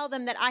parents to tell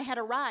them that I had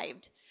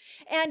arrived.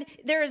 And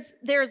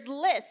there's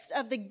lists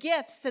of the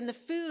gifts and the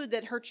food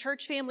that her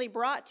church family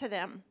brought to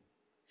them.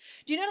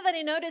 Do you know that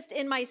I noticed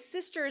in my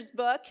sister's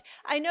book,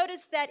 I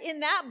noticed that in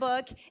that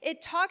book,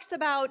 it talks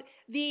about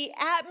the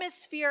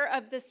atmosphere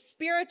of the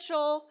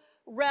spiritual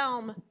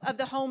realm of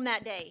the home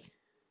that day.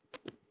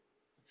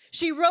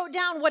 She wrote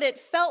down what it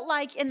felt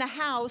like in the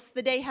house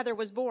the day Heather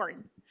was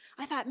born.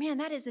 I thought, man,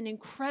 that is an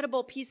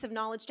incredible piece of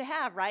knowledge to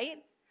have, right?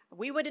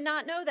 We would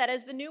not know that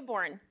as the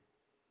newborn.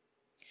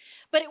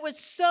 But it was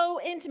so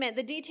intimate.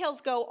 The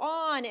details go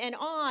on and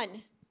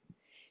on.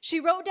 She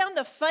wrote down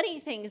the funny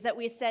things that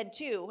we said,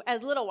 too,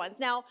 as little ones.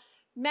 Now,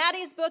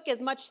 Maddie's book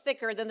is much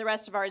thicker than the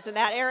rest of ours in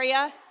that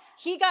area.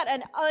 He got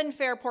an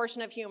unfair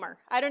portion of humor.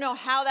 I don't know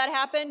how that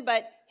happened,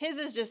 but his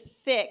is just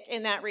thick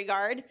in that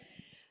regard.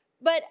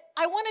 But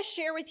I want to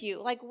share with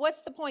you, like,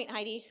 what's the point,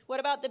 Heidi?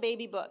 What about the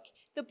baby book?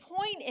 The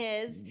point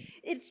is,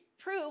 it's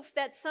proof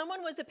that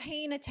someone was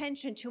paying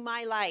attention to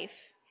my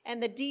life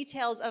and the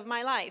details of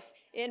my life.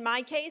 In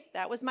my case,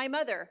 that was my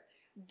mother,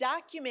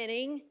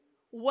 documenting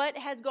what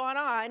has gone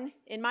on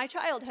in my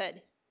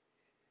childhood,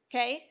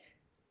 okay?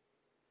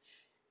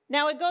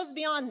 Now, it goes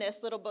beyond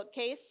this little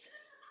bookcase.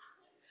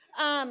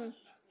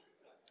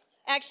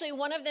 Actually,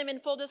 one of them, in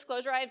full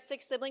disclosure, I have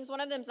 6 siblings. One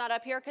of them's not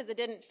up here because it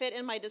didn't fit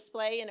in my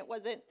display and it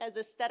wasn't as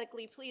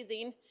aesthetically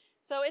pleasing.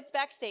 So it's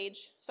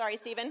backstage. Sorry,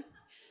 Stephen.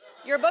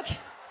 Your book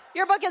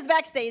is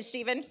backstage,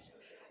 Stephen.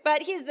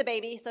 But he's the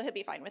baby, so he'll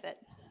be fine with it.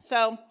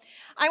 So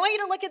I want you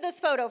to look at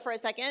this photo for a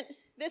second.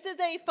 This is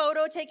a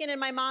photo taken in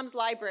my mom's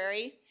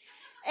library.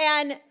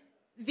 And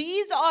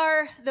these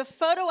are the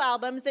photo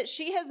albums that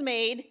she has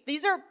made.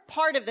 These are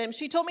part of them.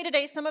 She told me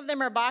today some of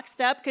them are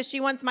boxed up because she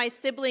wants my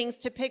siblings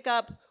to pick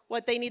up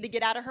what they need to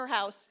get out of her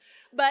house.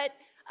 But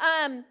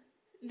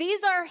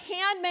these are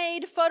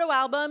handmade photo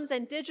albums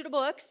and digital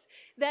books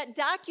that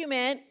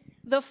document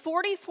the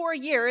 44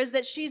 years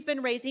that she's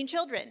been raising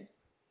children.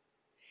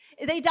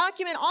 They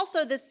document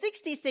also the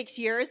 66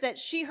 years that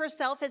she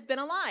herself has been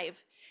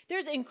alive.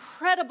 There's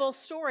incredible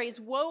stories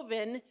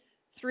woven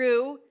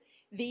through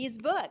these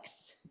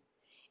books.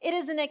 It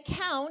is an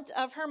account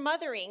of her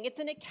mothering. It's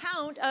an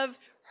account of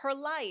her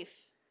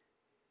life.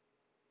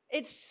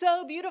 It's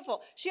so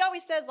beautiful. She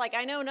always says, like,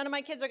 I know none of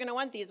my kids are going to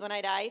want these when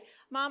I die.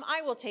 Mom,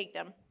 I will take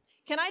them.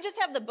 Can I just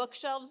have the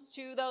bookshelves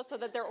too, though, so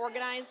that they're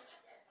organized?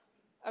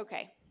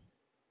 Okay.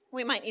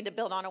 We might need to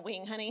build on a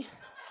wing, honey.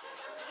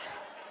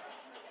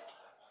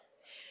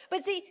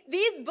 But see,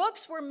 these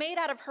books were made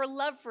out of her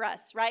love for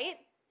us, right?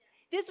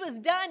 This was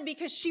done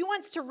because she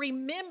wants to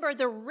remember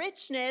the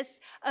richness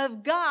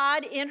of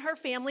God in her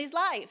family's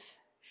life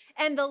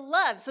and the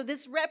love. So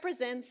this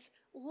represents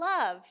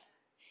love.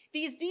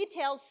 These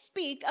details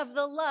speak of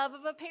the love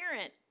of a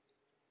parent.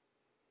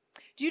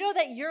 Do you know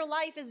that your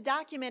life is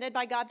documented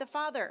by God the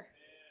Father?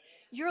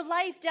 Your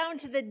life, down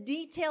to the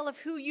detail of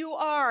who you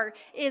are,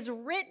 is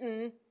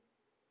written,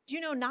 do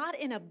you know, not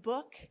in a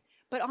book,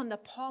 but on the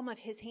palm of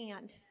his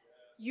hand.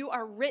 You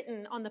are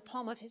written on the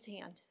palm of his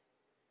hand.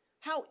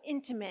 How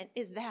intimate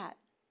is that?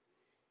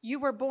 You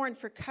were born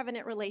for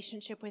covenant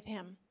relationship with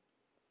him.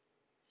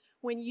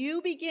 When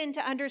you begin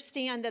to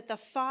understand that the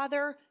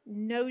Father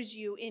knows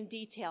you in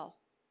detail,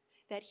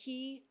 that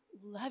he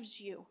loves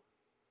you,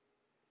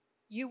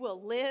 you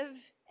will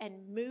live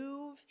and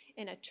move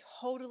in a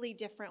totally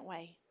different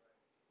way.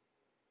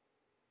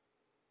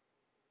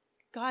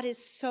 God is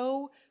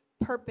so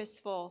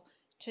purposeful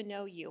to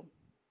know you.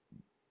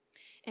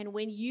 And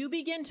when you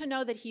begin to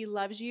know that he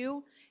loves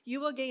you, you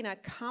will gain a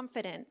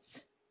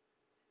confidence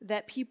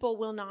that people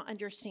will not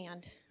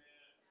understand.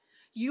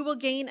 You will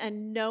gain a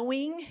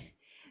knowing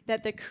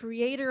that the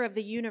creator of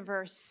the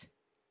universe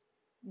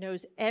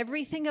knows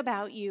everything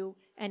about you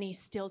and he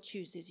still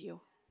chooses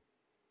you,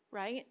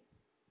 right?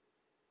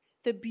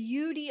 The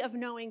beauty of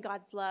knowing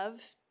God's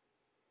love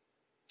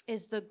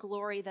is the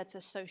glory that's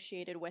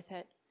associated with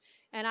it.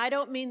 And I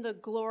don't mean the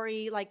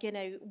glory like in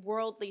a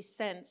worldly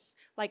sense,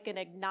 like an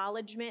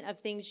acknowledgement of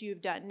things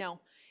you've done.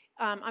 No,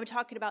 I'm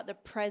talking about the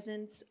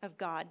presence of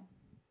God.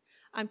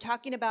 I'm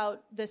talking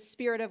about the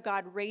Spirit of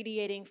God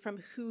radiating from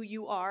who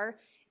you are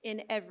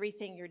in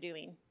everything you're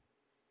doing.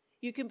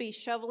 You can be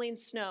shoveling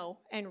snow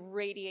and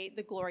radiate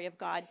the glory of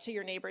God to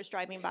your neighbors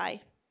driving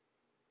by.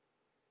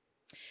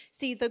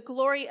 See, the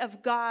glory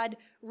of God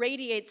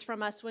radiates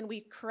from us when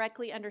we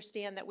correctly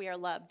understand that we are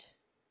loved,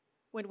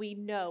 when we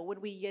know, when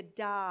we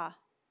yada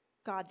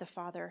God the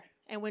Father,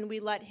 and when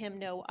we let him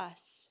know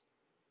us.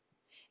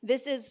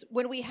 This is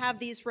when we have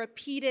these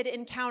repeated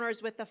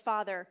encounters with the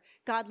Father.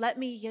 God, let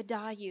me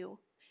yada you.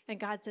 And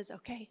God says,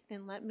 okay,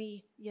 then let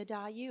me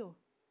yada you.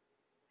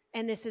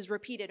 And this is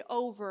repeated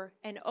over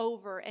and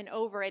over and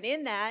over. And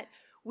in that,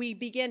 we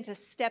begin to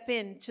step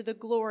into the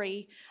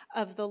glory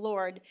of the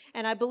Lord.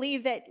 And I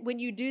believe that when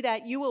you do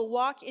that, you will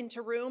walk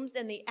into rooms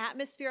and the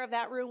atmosphere of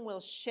that room will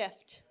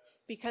shift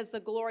because the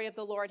glory of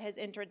the Lord has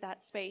entered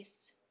that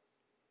space.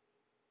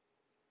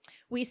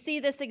 We see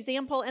this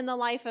example in the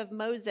life of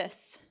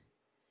Moses.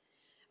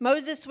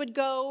 Moses would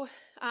go,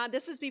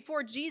 this was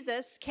before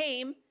Jesus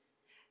came,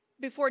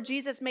 before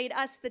Jesus made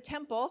us the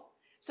temple.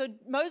 So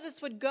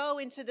Moses would go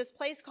into this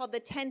place called the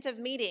tent of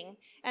meeting.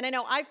 And I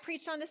know I've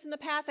preached on this in the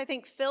past. I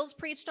think Phil's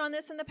preached on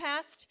this in the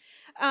past.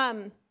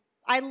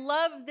 I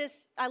love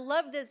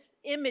this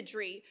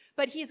imagery,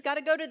 but he's got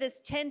to go to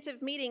this tent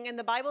of meeting. And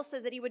the Bible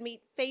says that he would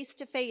meet face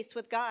to face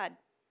with God.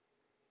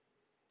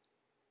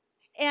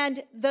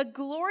 And the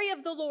glory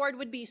of the Lord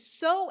would be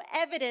so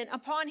evident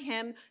upon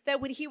him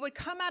that when he would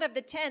come out of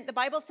the tent, the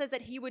Bible says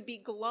that he would be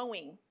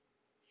glowing.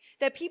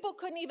 That people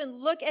couldn't even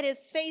look at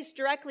his face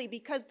directly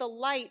because the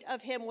light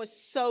of him was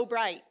so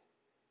bright.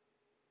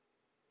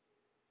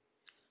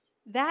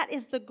 That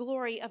is the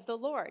glory of the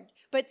Lord.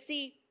 But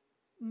see,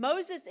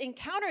 Moses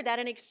encountered that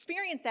and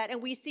experienced that,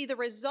 and we see the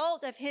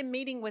result of him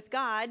meeting with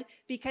God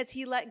because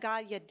he let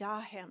God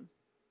yada him.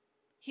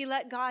 He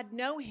let God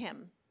know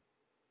him.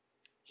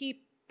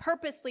 He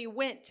purposely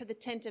went to the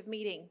tent of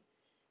meeting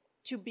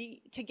to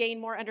gain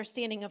more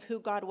understanding of who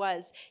God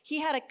was. He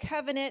had a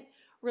covenant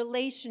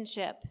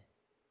relationship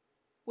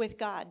with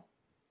God.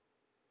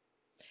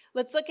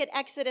 Let's look at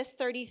Exodus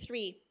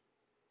 33.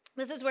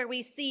 This is where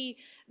we see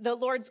the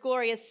Lord's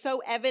glory is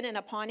so evident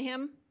upon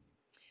him.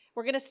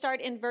 We're going to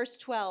start in verse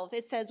 12.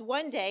 It says,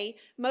 "One day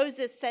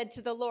Moses said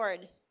to the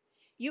Lord,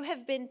 'You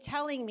have been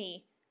telling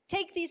me,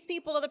 take these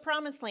people to the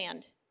promised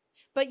land,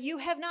 but you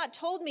have not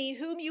told me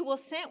whom you will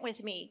send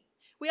with me.'"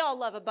 We all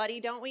love a buddy,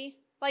 don't we?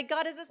 Like,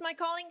 God, is this my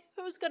calling?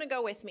 Who's going to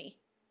go with me?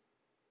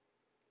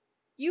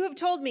 "You have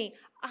told me,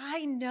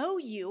 I know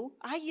you,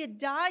 I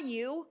yada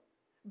you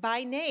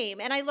by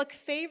name, and I look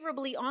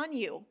favorably on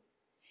you.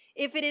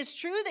 If it is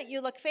true that you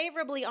look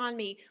favorably on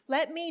me,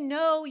 let me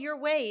know your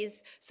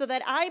ways so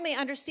that I may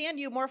understand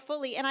you more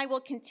fully, and I will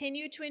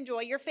continue to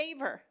enjoy your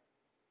favor.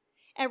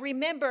 And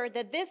remember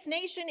that this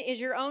nation is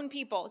your own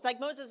people." It's like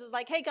Moses is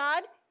like, "Hey,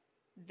 God,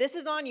 this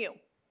is on you,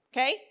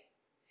 okay?"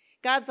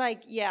 God's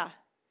like, "Yeah."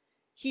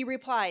 He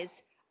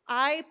replies,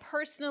 "I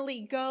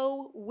personally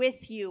go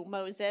with you,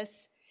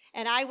 Moses,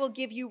 and I will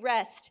give you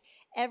rest.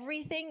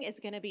 Everything is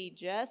going to be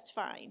just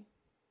fine."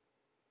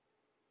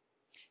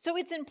 So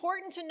it's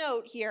important to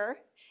note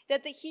here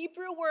that the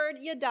Hebrew word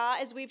yada,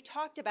 as we've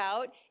talked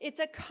about, it's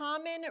a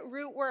common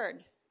root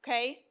word,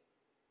 okay?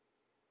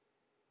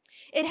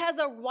 It has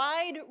a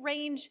wide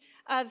range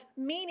of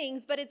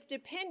meanings, but it's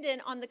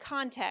dependent on the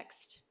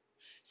context.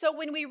 So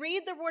when we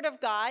read the Word of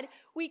God,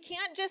 we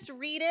can't just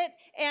read it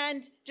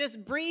and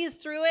just breeze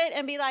through it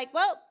and be like,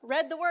 well,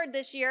 read the Word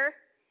this year.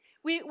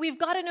 We've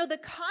got to know the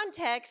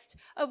context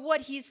of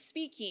what he's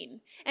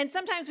speaking. And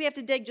sometimes we have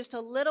to dig just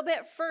a little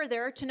bit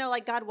further to know,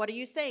 like, God, what are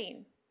you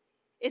saying?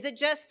 Is it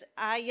just,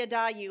 I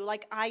yada you,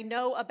 like I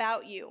know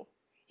about you?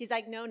 He's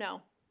like,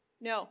 no.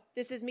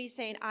 This is me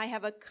saying I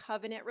have a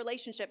covenant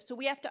relationship. So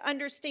we have to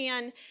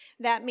understand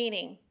that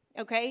meaning.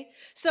 Okay,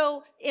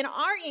 so in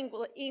our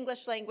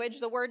English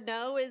language, the word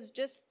no it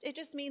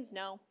just means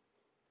no.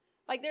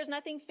 Like, there's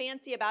nothing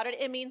fancy about it.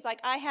 It means like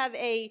I have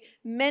a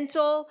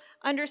mental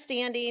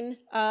understanding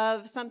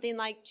of something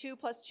like 2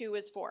 + 2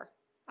 is 4.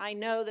 I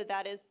know that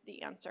that is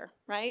the answer,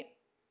 right?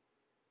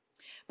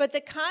 But the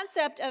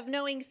concept of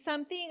knowing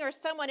something or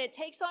someone, it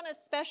takes on a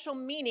special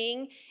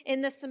meaning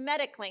in the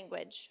Semitic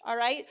language, all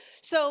right?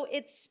 So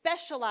it's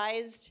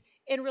specialized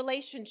in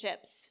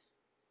relationships.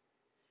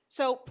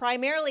 So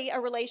primarily a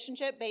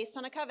relationship based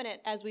on a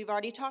covenant, as we've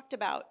already talked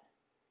about.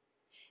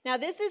 Now,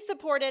 this is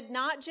supported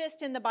not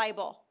just in the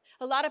Bible.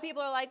 A lot of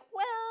people are like,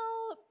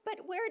 well,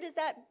 but where does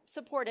that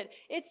supported?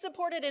 It's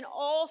supported in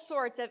all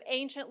sorts of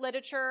ancient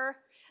literature,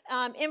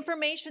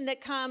 information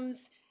that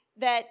comes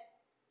that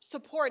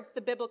supports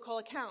the biblical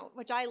account,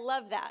 which I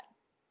love that.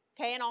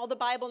 Okay, and all the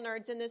Bible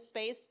nerds in this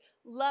space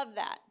love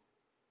that.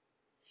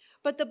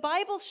 But the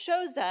Bible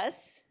shows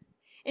us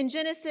in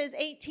Genesis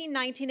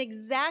 18:19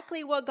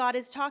 exactly what God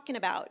is talking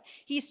about.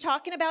 He's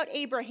talking about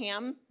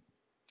Abraham,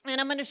 and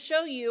I'm going to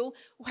show you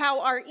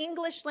how our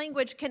English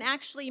language can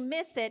actually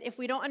miss it if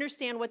we don't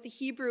understand what the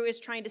Hebrew is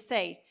trying to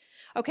say.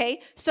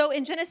 Okay, so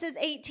in Genesis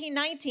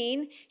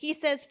 18:19, he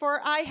says, "For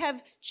I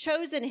have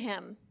chosen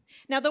him."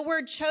 Now, the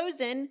word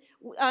chosen,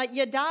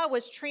 yada,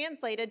 was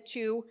translated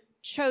to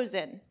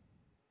chosen.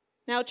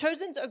 Now,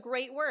 chosen's a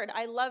great word.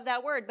 I love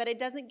that word, but it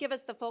doesn't give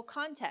us the full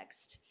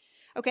context.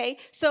 Okay,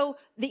 so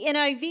the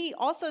NIV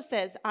also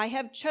says, I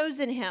have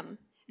chosen him.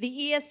 The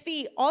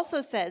ESV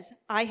also says,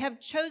 I have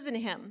chosen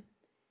him.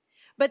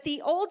 But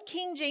the old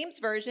King James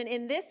Version,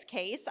 in this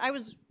case, I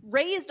was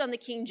raised on the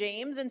King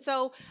James, and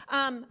so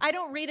I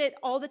don't read it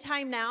all the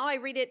time now. I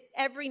read it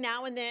every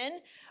now and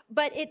then,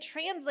 but it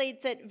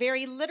translates it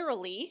very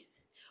literally,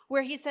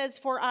 where he says,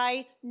 "For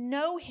I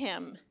know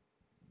him,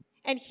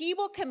 and he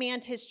will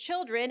command his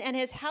children and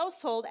his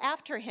household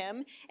after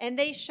him, and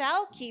they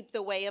shall keep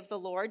the way of the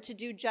Lord to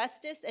do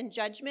justice and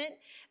judgment,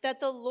 that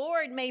the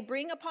Lord may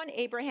bring upon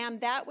Abraham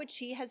that which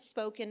he has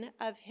spoken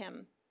of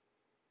him."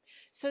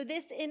 So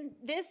this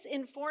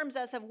informs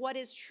us of what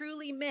is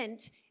truly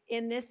meant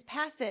in this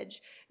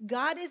passage.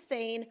 God is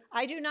saying,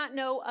 I do not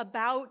know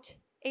about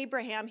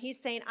Abraham. He's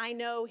saying, I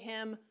know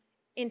him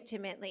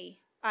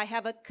intimately. I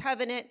have a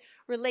covenant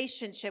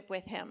relationship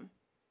with him.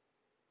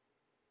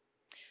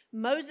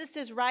 Moses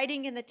is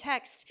writing in the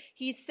text.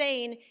 He's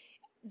saying,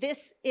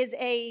 this is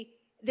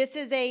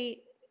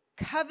a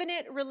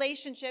covenant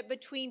relationship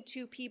between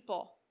two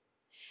people.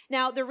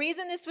 Now, the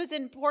reason this was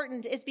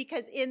important is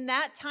because in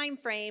that time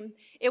frame,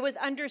 it was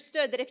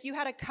understood that if you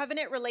had a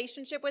covenant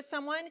relationship with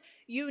someone,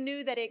 you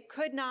knew that it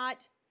could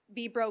not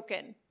be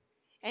broken.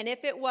 And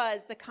if it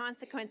was, the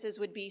consequences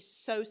would be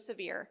so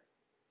severe.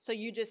 So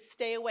you just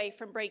stay away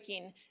from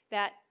breaking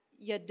that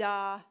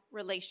yada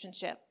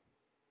relationship.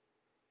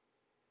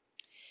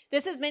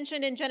 This is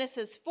mentioned in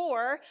Genesis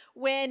 4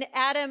 when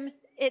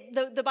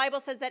the Bible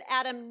says that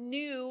Adam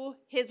knew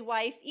his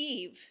wife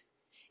Eve.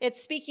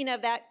 It's speaking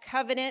of that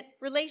covenant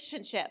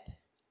relationship.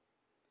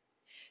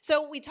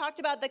 So we talked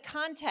about the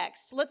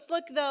context. Let's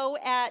look, though,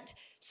 at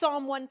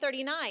Psalm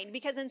 139,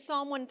 because in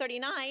Psalm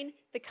 139,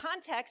 the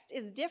context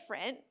is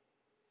different.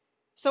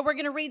 So we're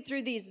going to read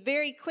through these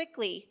very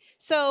quickly.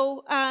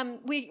 So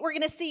we're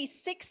going to see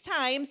 6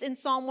 times in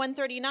Psalm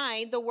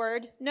 139 the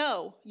word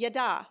know,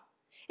 yada.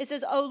 It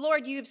says, "O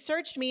Lord, you have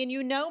searched me and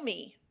you know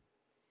me.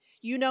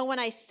 You know when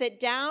I sit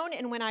down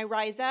and when I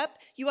rise up.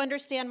 You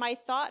understand my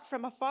thought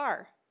from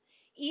afar.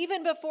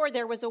 Even before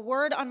there was a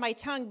word on my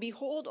tongue,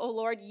 behold, O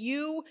Lord,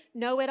 you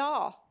know it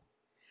all.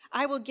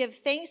 I will give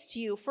thanks to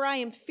you, for I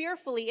am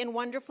fearfully and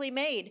wonderfully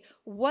made.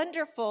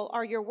 Wonderful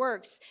are your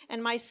works,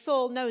 and my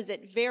soul knows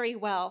it very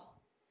well.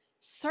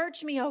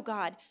 Search me, O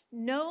God,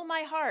 know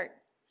my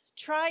heart.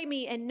 Try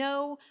me and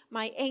know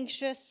my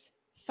anxious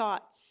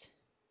thoughts."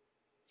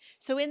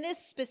 So in this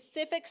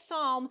specific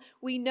psalm,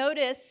 we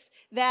notice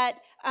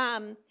that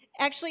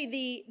actually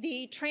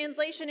the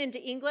translation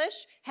into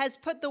English has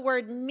put the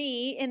word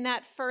me in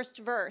that first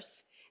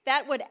verse.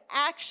 That would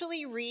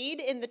actually read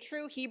in the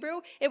true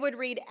Hebrew, it would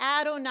read,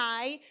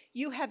 Adonai,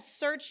 you have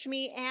searched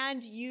me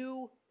and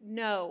you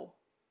know.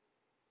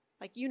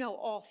 Like you know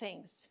all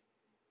things.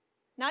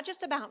 Not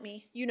just about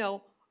me, you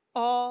know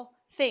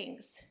all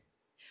things.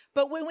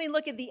 But when we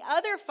look at the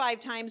other 5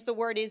 times the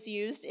word is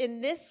used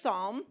in this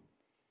psalm,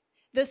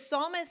 the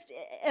psalmist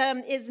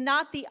is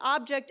not the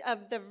object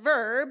of the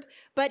verb,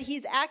 but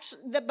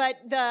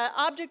the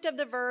object of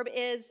the verb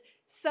is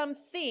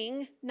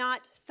something,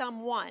 not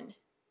someone.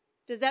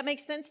 Does that make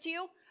sense to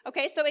you?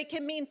 Okay, so it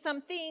can mean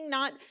something,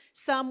 not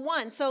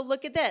someone. So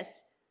look at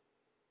this.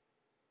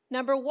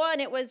 Number 1,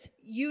 it was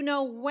you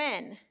know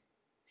when.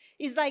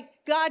 He's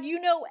like, God, you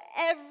know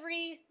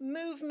every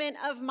movement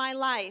of my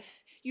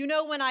life. You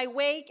know when I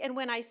wake and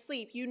when I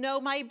sleep. You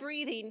know my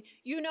breathing.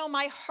 You know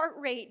my heart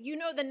rate. You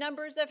know the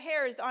numbers of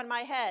hairs on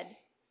my head.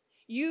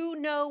 You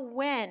know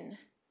when.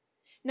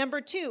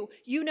 Number 2,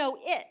 you know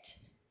it.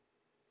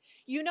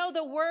 You know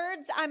the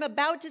words I'm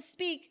about to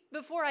speak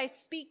before I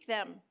speak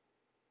them.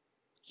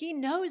 He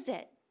knows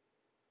it.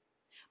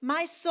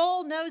 My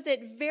soul knows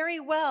it very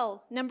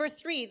well. Number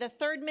 3, the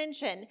third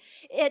mention,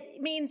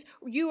 it means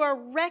you are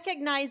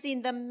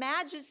recognizing the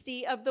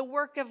majesty of the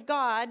work of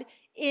God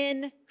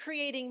in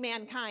creating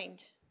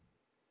mankind.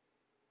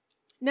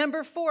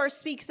 Number 4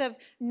 speaks of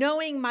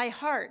knowing my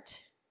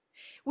heart.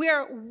 We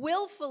are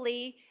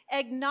willfully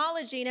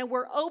acknowledging and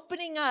we're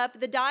opening up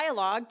the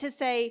dialogue to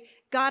say,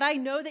 God, I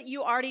know that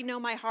you already know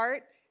my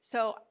heart,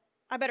 so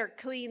I better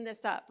clean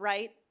this up,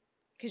 right?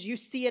 Because you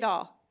see it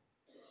all.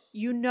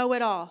 You know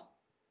it all.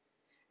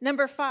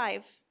 Number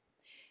 5,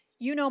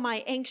 you know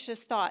my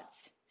anxious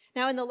thoughts.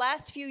 Now, in the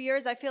last few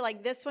years, I feel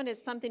like this one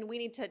is something we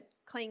need to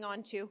cling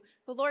on to.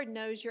 The Lord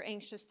knows your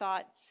anxious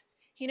thoughts.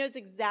 He knows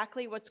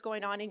exactly what's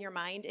going on in your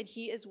mind, and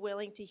he is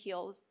willing to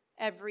heal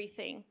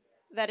everything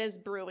that is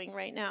brewing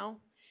right now.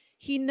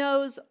 He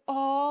knows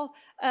all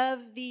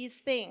of these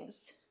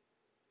things.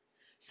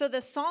 So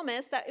the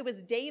psalmist, that it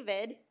was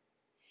David,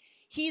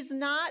 he's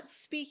not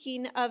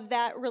speaking of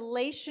that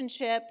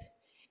relationship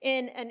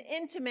in an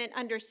intimate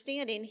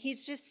understanding.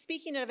 He's just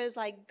speaking of it as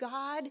like,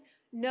 God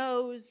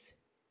knows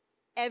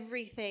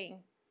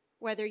everything,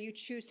 whether you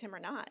choose him or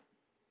not.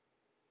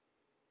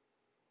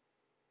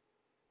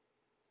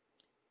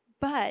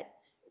 But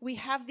we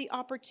have the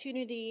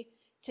opportunity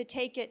to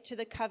take it to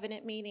the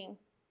covenant meeting.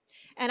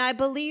 And I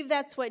believe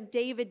that's what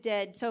David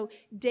did. So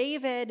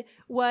David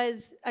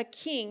was a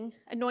king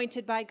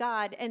anointed by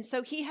God. And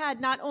so he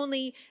had not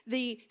only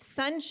the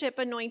sonship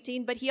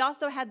anointing, but he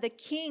also had the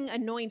king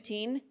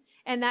anointing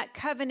and that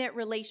covenant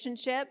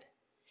relationship.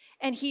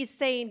 And he's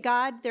saying,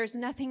 God, there's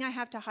nothing I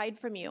have to hide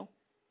from you.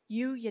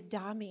 You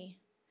yada me.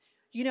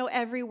 You know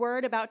every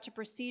word about to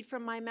proceed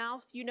from my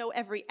mouth. You know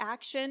every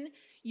action.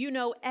 You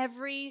know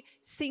every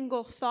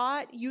single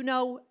thought. You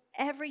know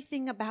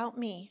everything about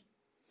me.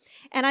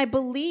 And I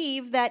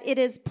believe that it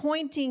is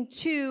pointing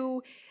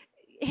to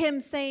him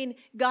saying,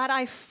 God,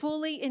 I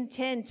fully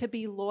intend to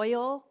be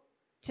loyal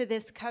to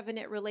this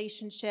covenant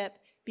relationship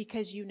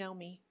because you know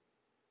me.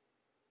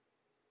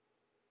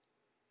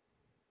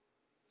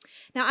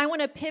 Now, I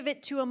want to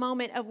pivot to a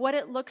moment of what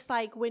it looks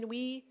like when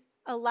we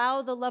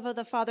allow the love of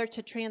the Father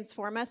to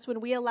transform us, when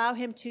we allow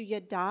him to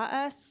yada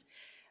us,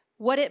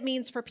 what it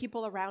means for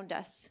people around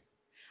us.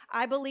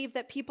 I believe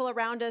that people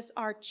around us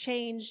are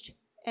changed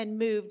and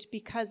moved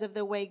because of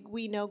the way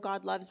we know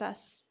God loves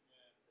us.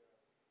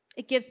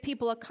 It gives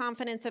people a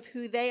confidence of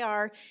who they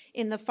are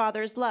in the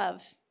Father's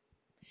love.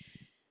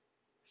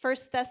 1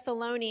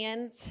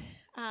 Thessalonians,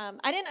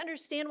 I didn't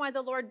understand why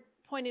the Lord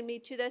pointed me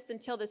to this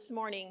until this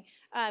morning.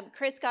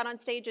 Chris got on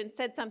stage and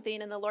said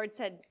something, and the Lord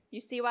said,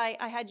 you see why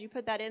I had you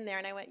put that in there?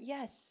 And I went,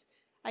 yes,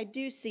 I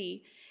do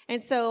see.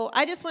 And so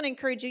I just want to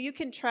encourage you, you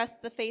can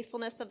trust the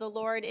faithfulness of the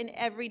Lord in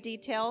every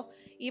detail,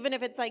 even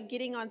if it's like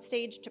getting on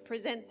stage to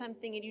present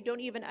something and you don't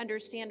even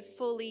understand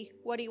fully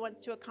what he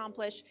wants to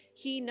accomplish.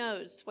 He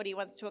knows what he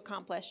wants to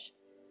accomplish.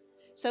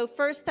 So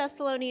 1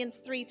 Thessalonians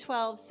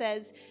 3:12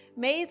 says,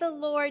 may the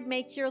Lord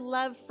make your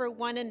love for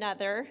one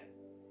another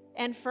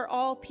and for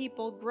all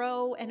people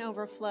grow and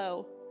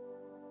overflow,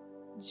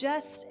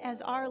 just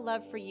as our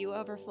love for you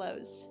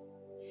overflows.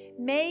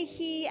 May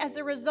he, as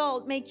a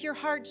result, make your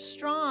heart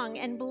strong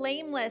and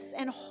blameless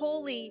and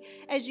holy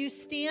as you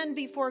stand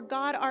before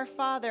God our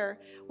Father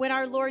when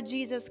our Lord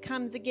Jesus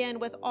comes again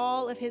with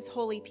all of his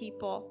holy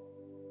people.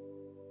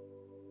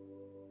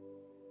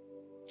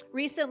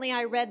 Recently,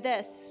 I read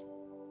this.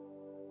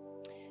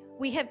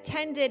 We have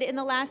tended in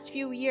the last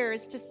few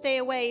years to stay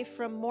away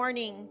from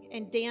mourning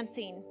and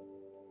dancing.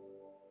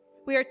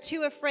 We are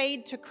too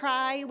afraid to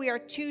cry. We are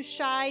too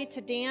shy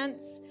to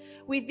dance.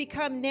 We've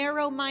become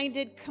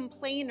narrow-minded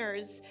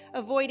complainers,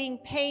 avoiding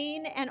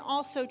pain and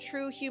also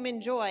true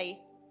human joy.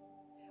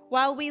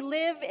 While we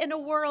live in a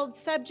world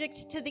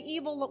subject to the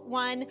evil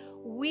one,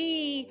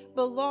 we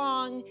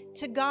belong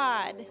to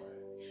God.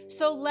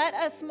 So let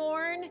us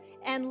mourn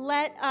and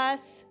let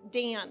us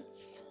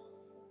dance.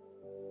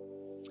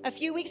 A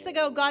few weeks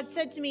ago, God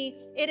said to me,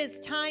 it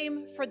is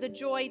time for the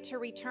joy to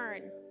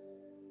return.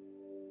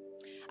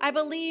 I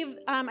believe,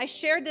 I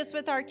shared this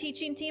with our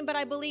teaching team, but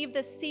I believe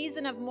the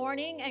season of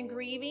mourning and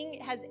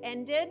grieving has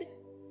ended,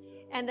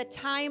 and the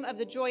time of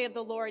the joy of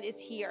the Lord is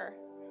here.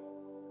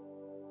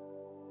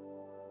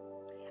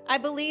 I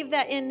believe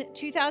that in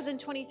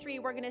 2023,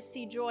 we're going to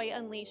see joy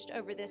unleashed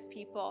over this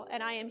people,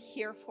 and I am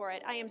here for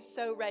it. I am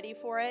so ready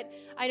for it.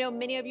 I know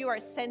many of you are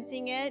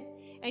sensing it,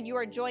 and you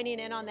are joining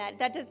in on that.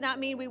 That does not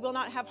mean we will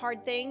not have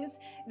hard things.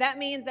 That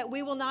means that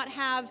we will not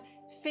have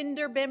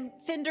fender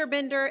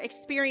bender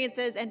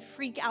experiences and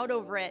freak out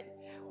over it.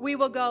 We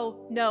will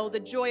go, no, the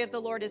joy of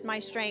the Lord is my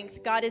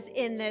strength. God is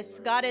in this.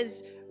 God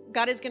is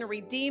going to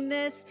redeem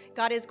this.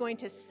 God is going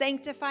to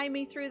sanctify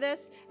me through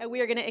this, and we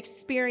are going to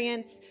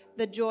experience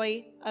the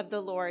joy of the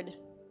Lord.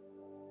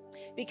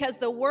 Because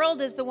the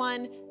world is the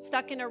one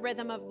stuck in a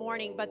rhythm of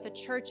mourning, but the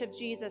church of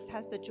Jesus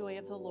has the joy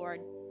of the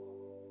Lord.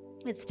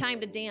 It's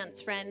time to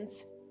dance,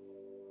 friends.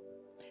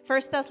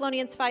 1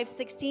 Thessalonians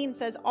 5:16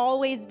 says,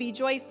 always be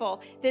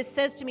joyful. This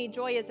says to me,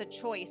 joy is a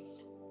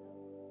choice.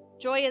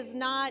 Joy is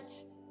not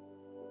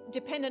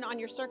dependent on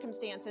your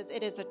circumstances.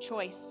 It is a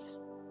choice.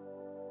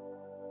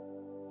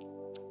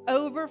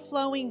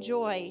 Overflowing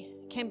joy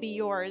can be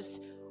yours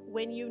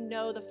when you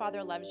know the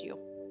Father loves you,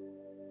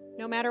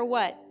 no matter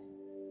what.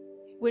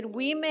 When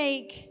we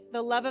make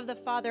the love of the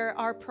Father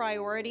our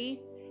priority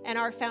and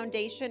our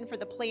foundation for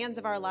the plans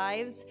of our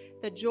lives,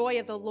 the joy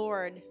of the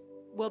Lord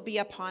will be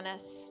upon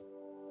us.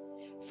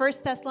 1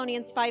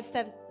 Thessalonians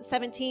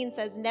 5:17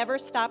 says, never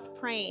stop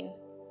praying.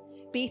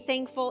 Be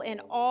thankful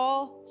in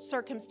all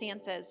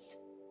circumstances,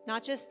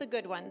 not just the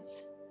good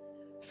ones.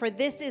 For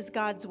this is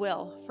God's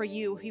will for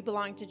you who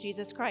belong to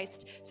Jesus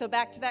Christ. So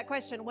back to that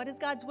question, what is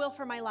God's will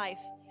for my life?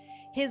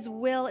 His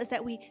will is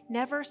that we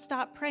never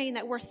stop praying,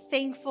 that we're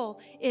thankful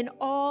in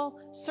all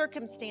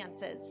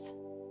circumstances.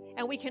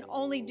 And we can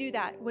only do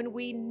that when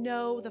we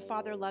know the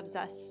Father loves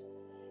us.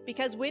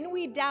 Because when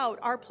we doubt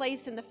our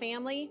place in the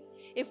family,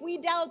 if we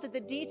doubt that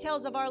the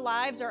details of our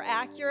lives are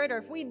accurate, or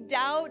if we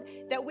doubt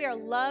that we are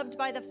loved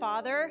by the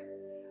Father,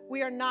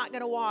 we are not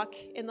going to walk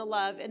in the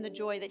love and the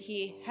joy that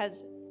He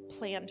has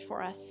planned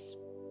for us.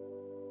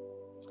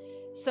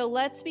 So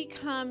let's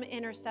become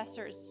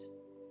intercessors.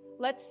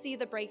 Let's see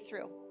the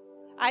breakthrough.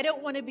 I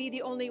don't want to be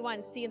the only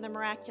one seeing the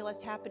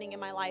miraculous happening in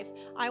my life.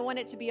 I want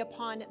it to be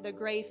upon the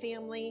Gray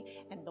family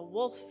and the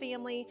Wolf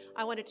family.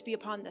 I want it to be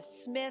upon the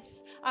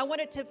Smiths. I want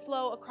it to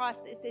flow across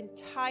this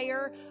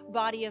entire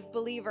body of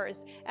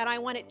believers. And I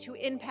want it to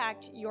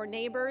impact your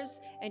neighbors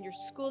and your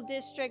school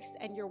districts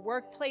and your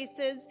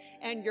workplaces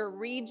and your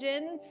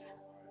regions,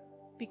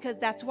 because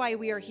that's why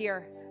we are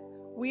here.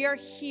 We are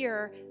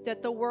here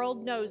that the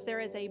world knows there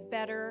is a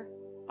better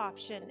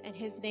option, and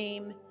His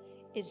name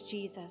is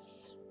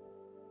Jesus.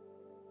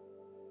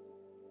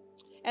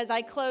 As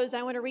I close,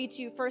 I want to read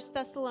to you 1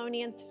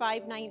 Thessalonians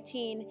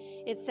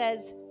 5:19. It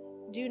says,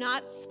 do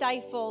not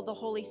stifle the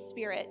Holy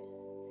Spirit.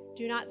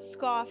 Do not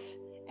scoff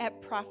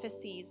at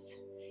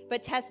prophecies,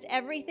 but test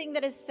everything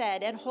that is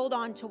said and hold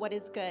on to what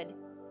is good.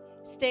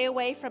 Stay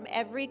away from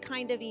every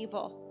kind of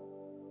evil.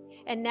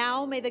 And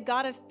now may the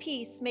God of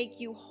peace make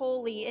you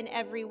holy in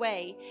every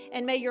way,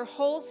 and may your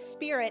whole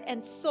spirit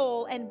and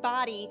soul and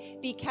body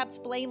be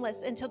kept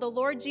blameless until the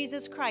Lord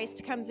Jesus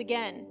Christ comes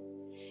again.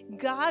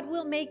 God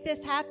will make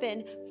this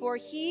happen, for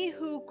He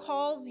who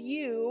calls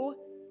you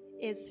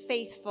is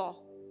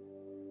faithful.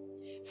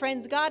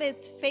 Friends, God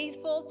is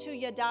faithful to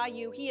yada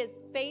you. He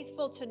is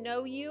faithful to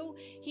know you.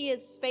 He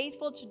is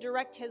faithful to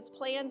direct His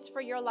plans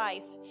for your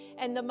life.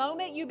 And the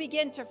moment you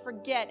begin to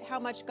forget how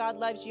much God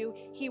loves you,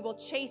 He will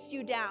chase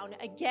you down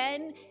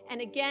again and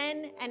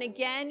again and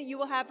again. You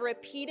will have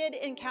repeated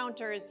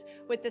encounters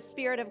with the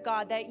Spirit of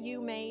God that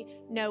you may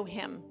know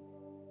Him.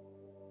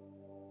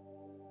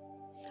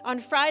 On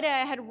Friday, I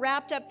had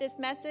wrapped up this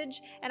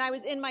message, and I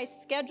was in my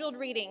scheduled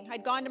reading.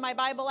 I'd gone to my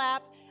Bible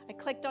app, I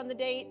clicked on the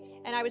date,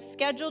 and I was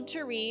scheduled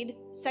to read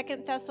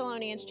 2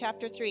 Thessalonians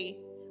chapter 3.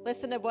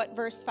 Listen to what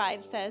verse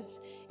 5 says.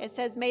 It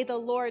says, may the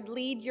Lord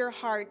lead your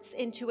hearts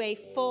into a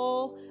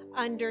full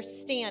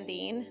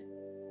understanding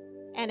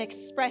and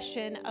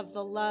expression of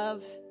the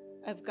love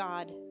of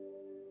God.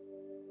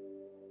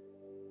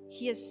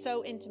 He is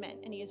so intimate,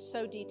 and He is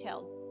so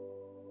detailed.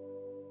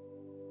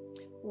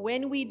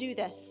 When we do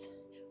this,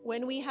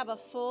 when we have a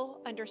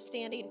full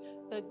understanding,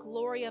 the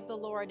glory of the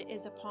Lord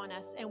is upon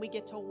us, and we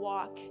get to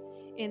walk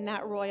in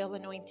that royal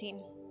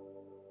anointing.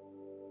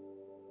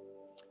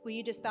 Will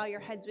you just bow your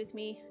heads with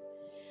me?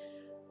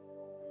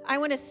 I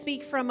want to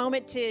speak for a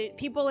moment to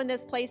people in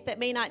this place that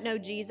may not know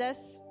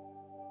Jesus.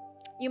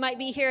 You might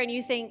be here and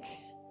you think,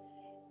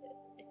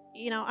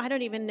 I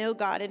don't even know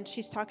God, and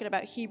she's talking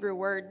about Hebrew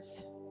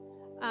words.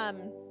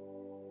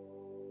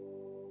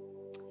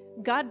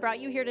 God brought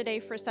you here today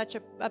for such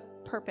a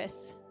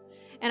purpose.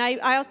 And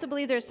I also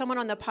believe there's someone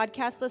on the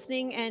podcast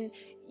listening, and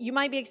you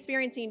might be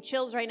experiencing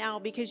chills right now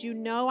because you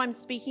know I'm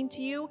speaking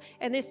to you.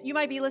 And you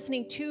might be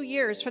listening 2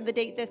 years from the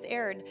date this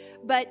aired,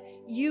 but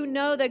you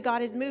know that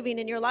God is moving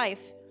in your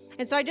life.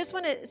 And so I just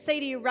want to say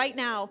to you right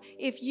now,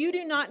 if you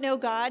do not know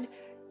God,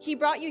 He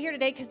brought you here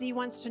today because He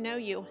wants to know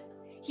you.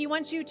 He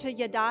wants you to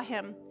yada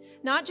Him,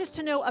 not just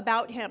to know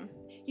about Him.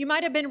 You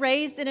might have been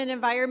raised in an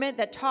environment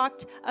that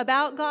talked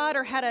about God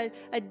or had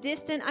a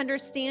distant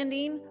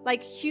understanding,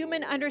 like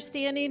human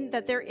understanding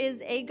that there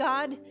is a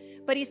God.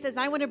 But He says,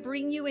 I want to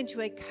bring you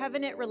into a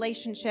covenant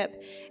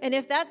relationship. And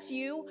if that's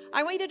you,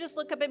 I want you to just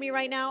look up at me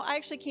right now. I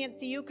actually can't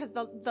see you because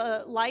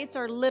the lights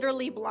are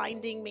literally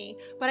blinding me.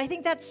 But I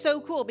think that's so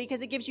cool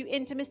because it gives you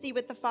intimacy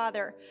with the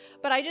Father.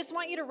 But I just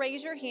want you to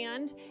raise your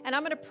hand, and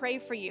I'm going to pray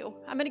for you.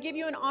 I'm going to give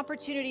you an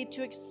opportunity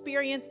to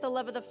experience the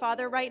love of the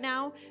Father right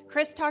now.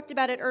 Chris talked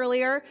about it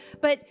earlier,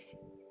 but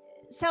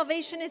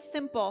salvation is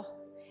simple.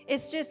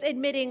 It's just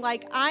admitting,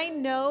 I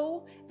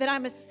know that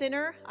I'm a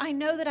sinner. I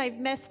know that I've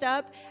messed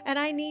up, and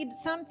I need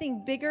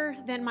something bigger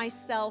than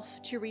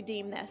myself to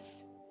redeem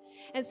this.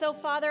 And so,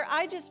 Father,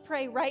 I just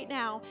pray right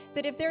now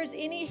that if there's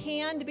any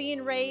hand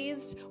being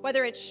raised,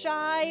 whether it's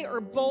shy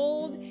or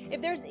bold,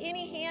 if there's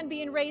any hand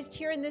being raised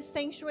here in this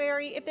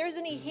sanctuary, if there's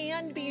any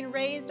hand being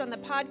raised on the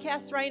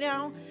podcast right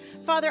now,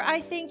 Father,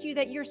 I thank you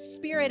that your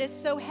Spirit is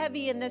so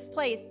heavy in this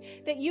place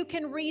that you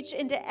can reach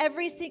into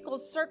every single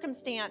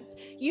circumstance.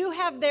 You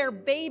have their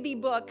baby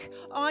book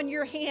on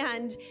your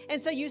hand,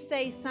 and so you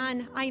say,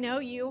 son, I know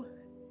you.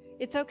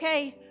 It's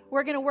okay.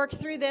 We're going to work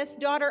through this.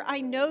 Daughter,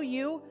 I know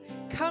you.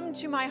 Come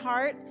to my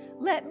heart.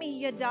 Let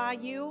me yada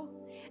you.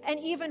 And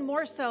even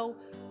more so,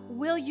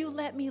 will you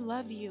let me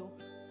love you?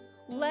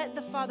 Let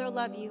the Father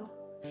love you.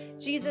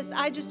 Jesus,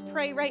 I just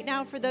pray right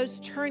now for those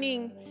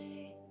turning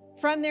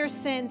from their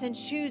sins and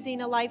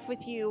choosing a life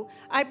with you.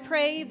 I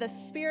pray the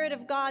Spirit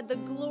of God, the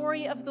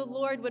glory of the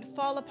Lord would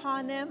fall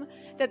upon them,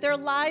 that their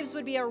lives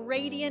would be a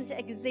radiant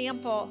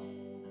example.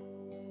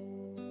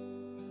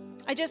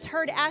 I just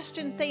heard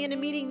Ashton say in a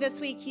meeting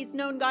this week, he's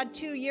known God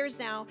 2 years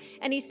now,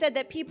 and he said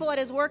that people at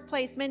his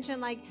workplace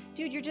mentioned like,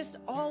 dude, you're just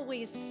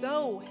always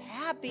so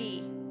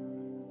happy.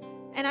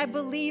 And I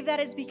believe that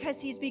is because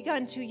he's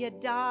begun to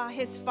yada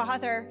his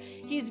Father.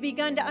 He's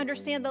begun to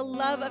understand the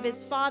love of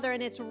his Father,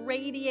 and it's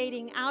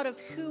radiating out of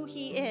who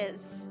he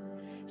is.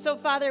 So,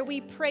 Father,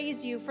 we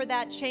praise you for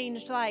that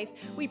changed life.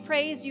 We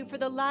praise you for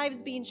the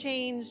lives being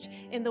changed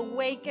in the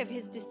wake of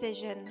his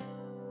decision.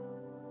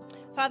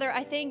 Father,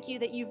 I thank you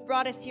that you've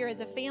brought us here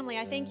as a family.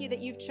 I thank you that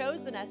you've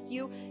chosen us.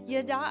 You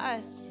yada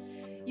us.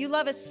 You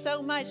love us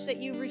so much that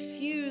you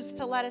refuse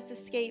to let us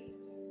escape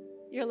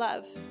your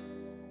love.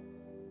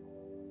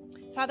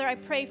 Father, I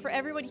pray for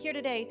everyone here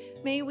today.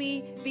 May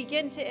we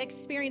begin to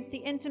experience the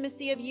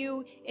intimacy of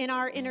you in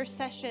our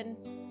intercession.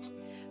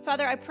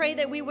 Father, I pray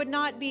that we would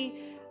not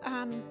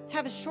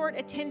have a short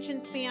attention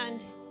span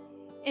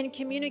in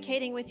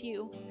communicating with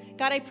you.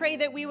 God, I pray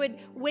that we would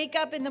wake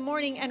up in the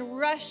morning and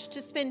rush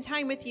to spend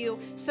time with you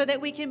so that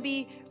we can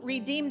be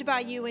redeemed by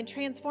you and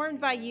transformed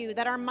by you,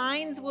 that our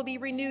minds will be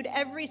renewed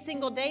every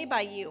single day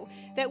by you,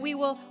 that we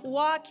will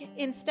walk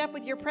in step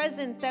with your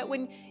presence, that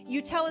when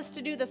you tell us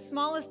to do the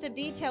smallest of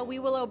detail, we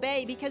will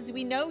obey because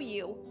we know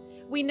you.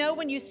 We know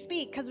when you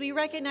speak because we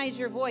recognize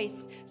your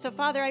voice. So,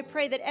 Father, I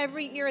pray that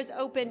every ear is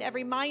opened,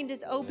 every mind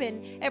is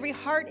open, every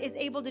heart is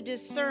able to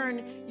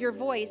discern your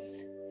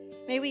voice.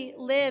 May we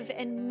live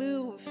and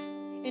move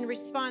in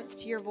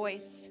response to your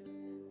voice.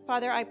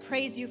 Father, I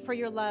praise you for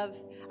your love.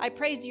 I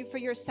praise you for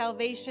your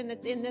salvation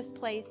that's in this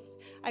place.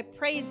 I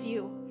praise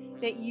you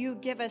that you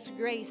give us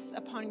grace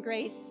upon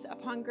grace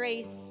upon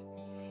grace,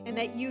 and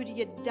that you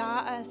yada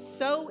us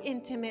so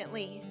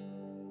intimately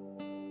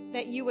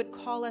that you would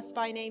call us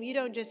by name. You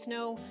don't just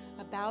know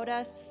about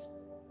us.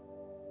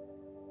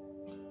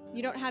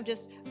 You don't have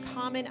just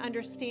common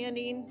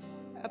understanding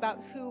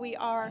about who we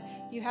are.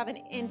 You have an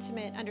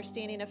intimate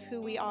understanding of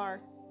who we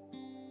are.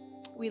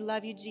 We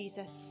love you,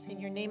 Jesus. In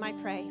your name I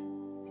pray.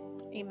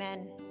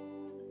 Amen.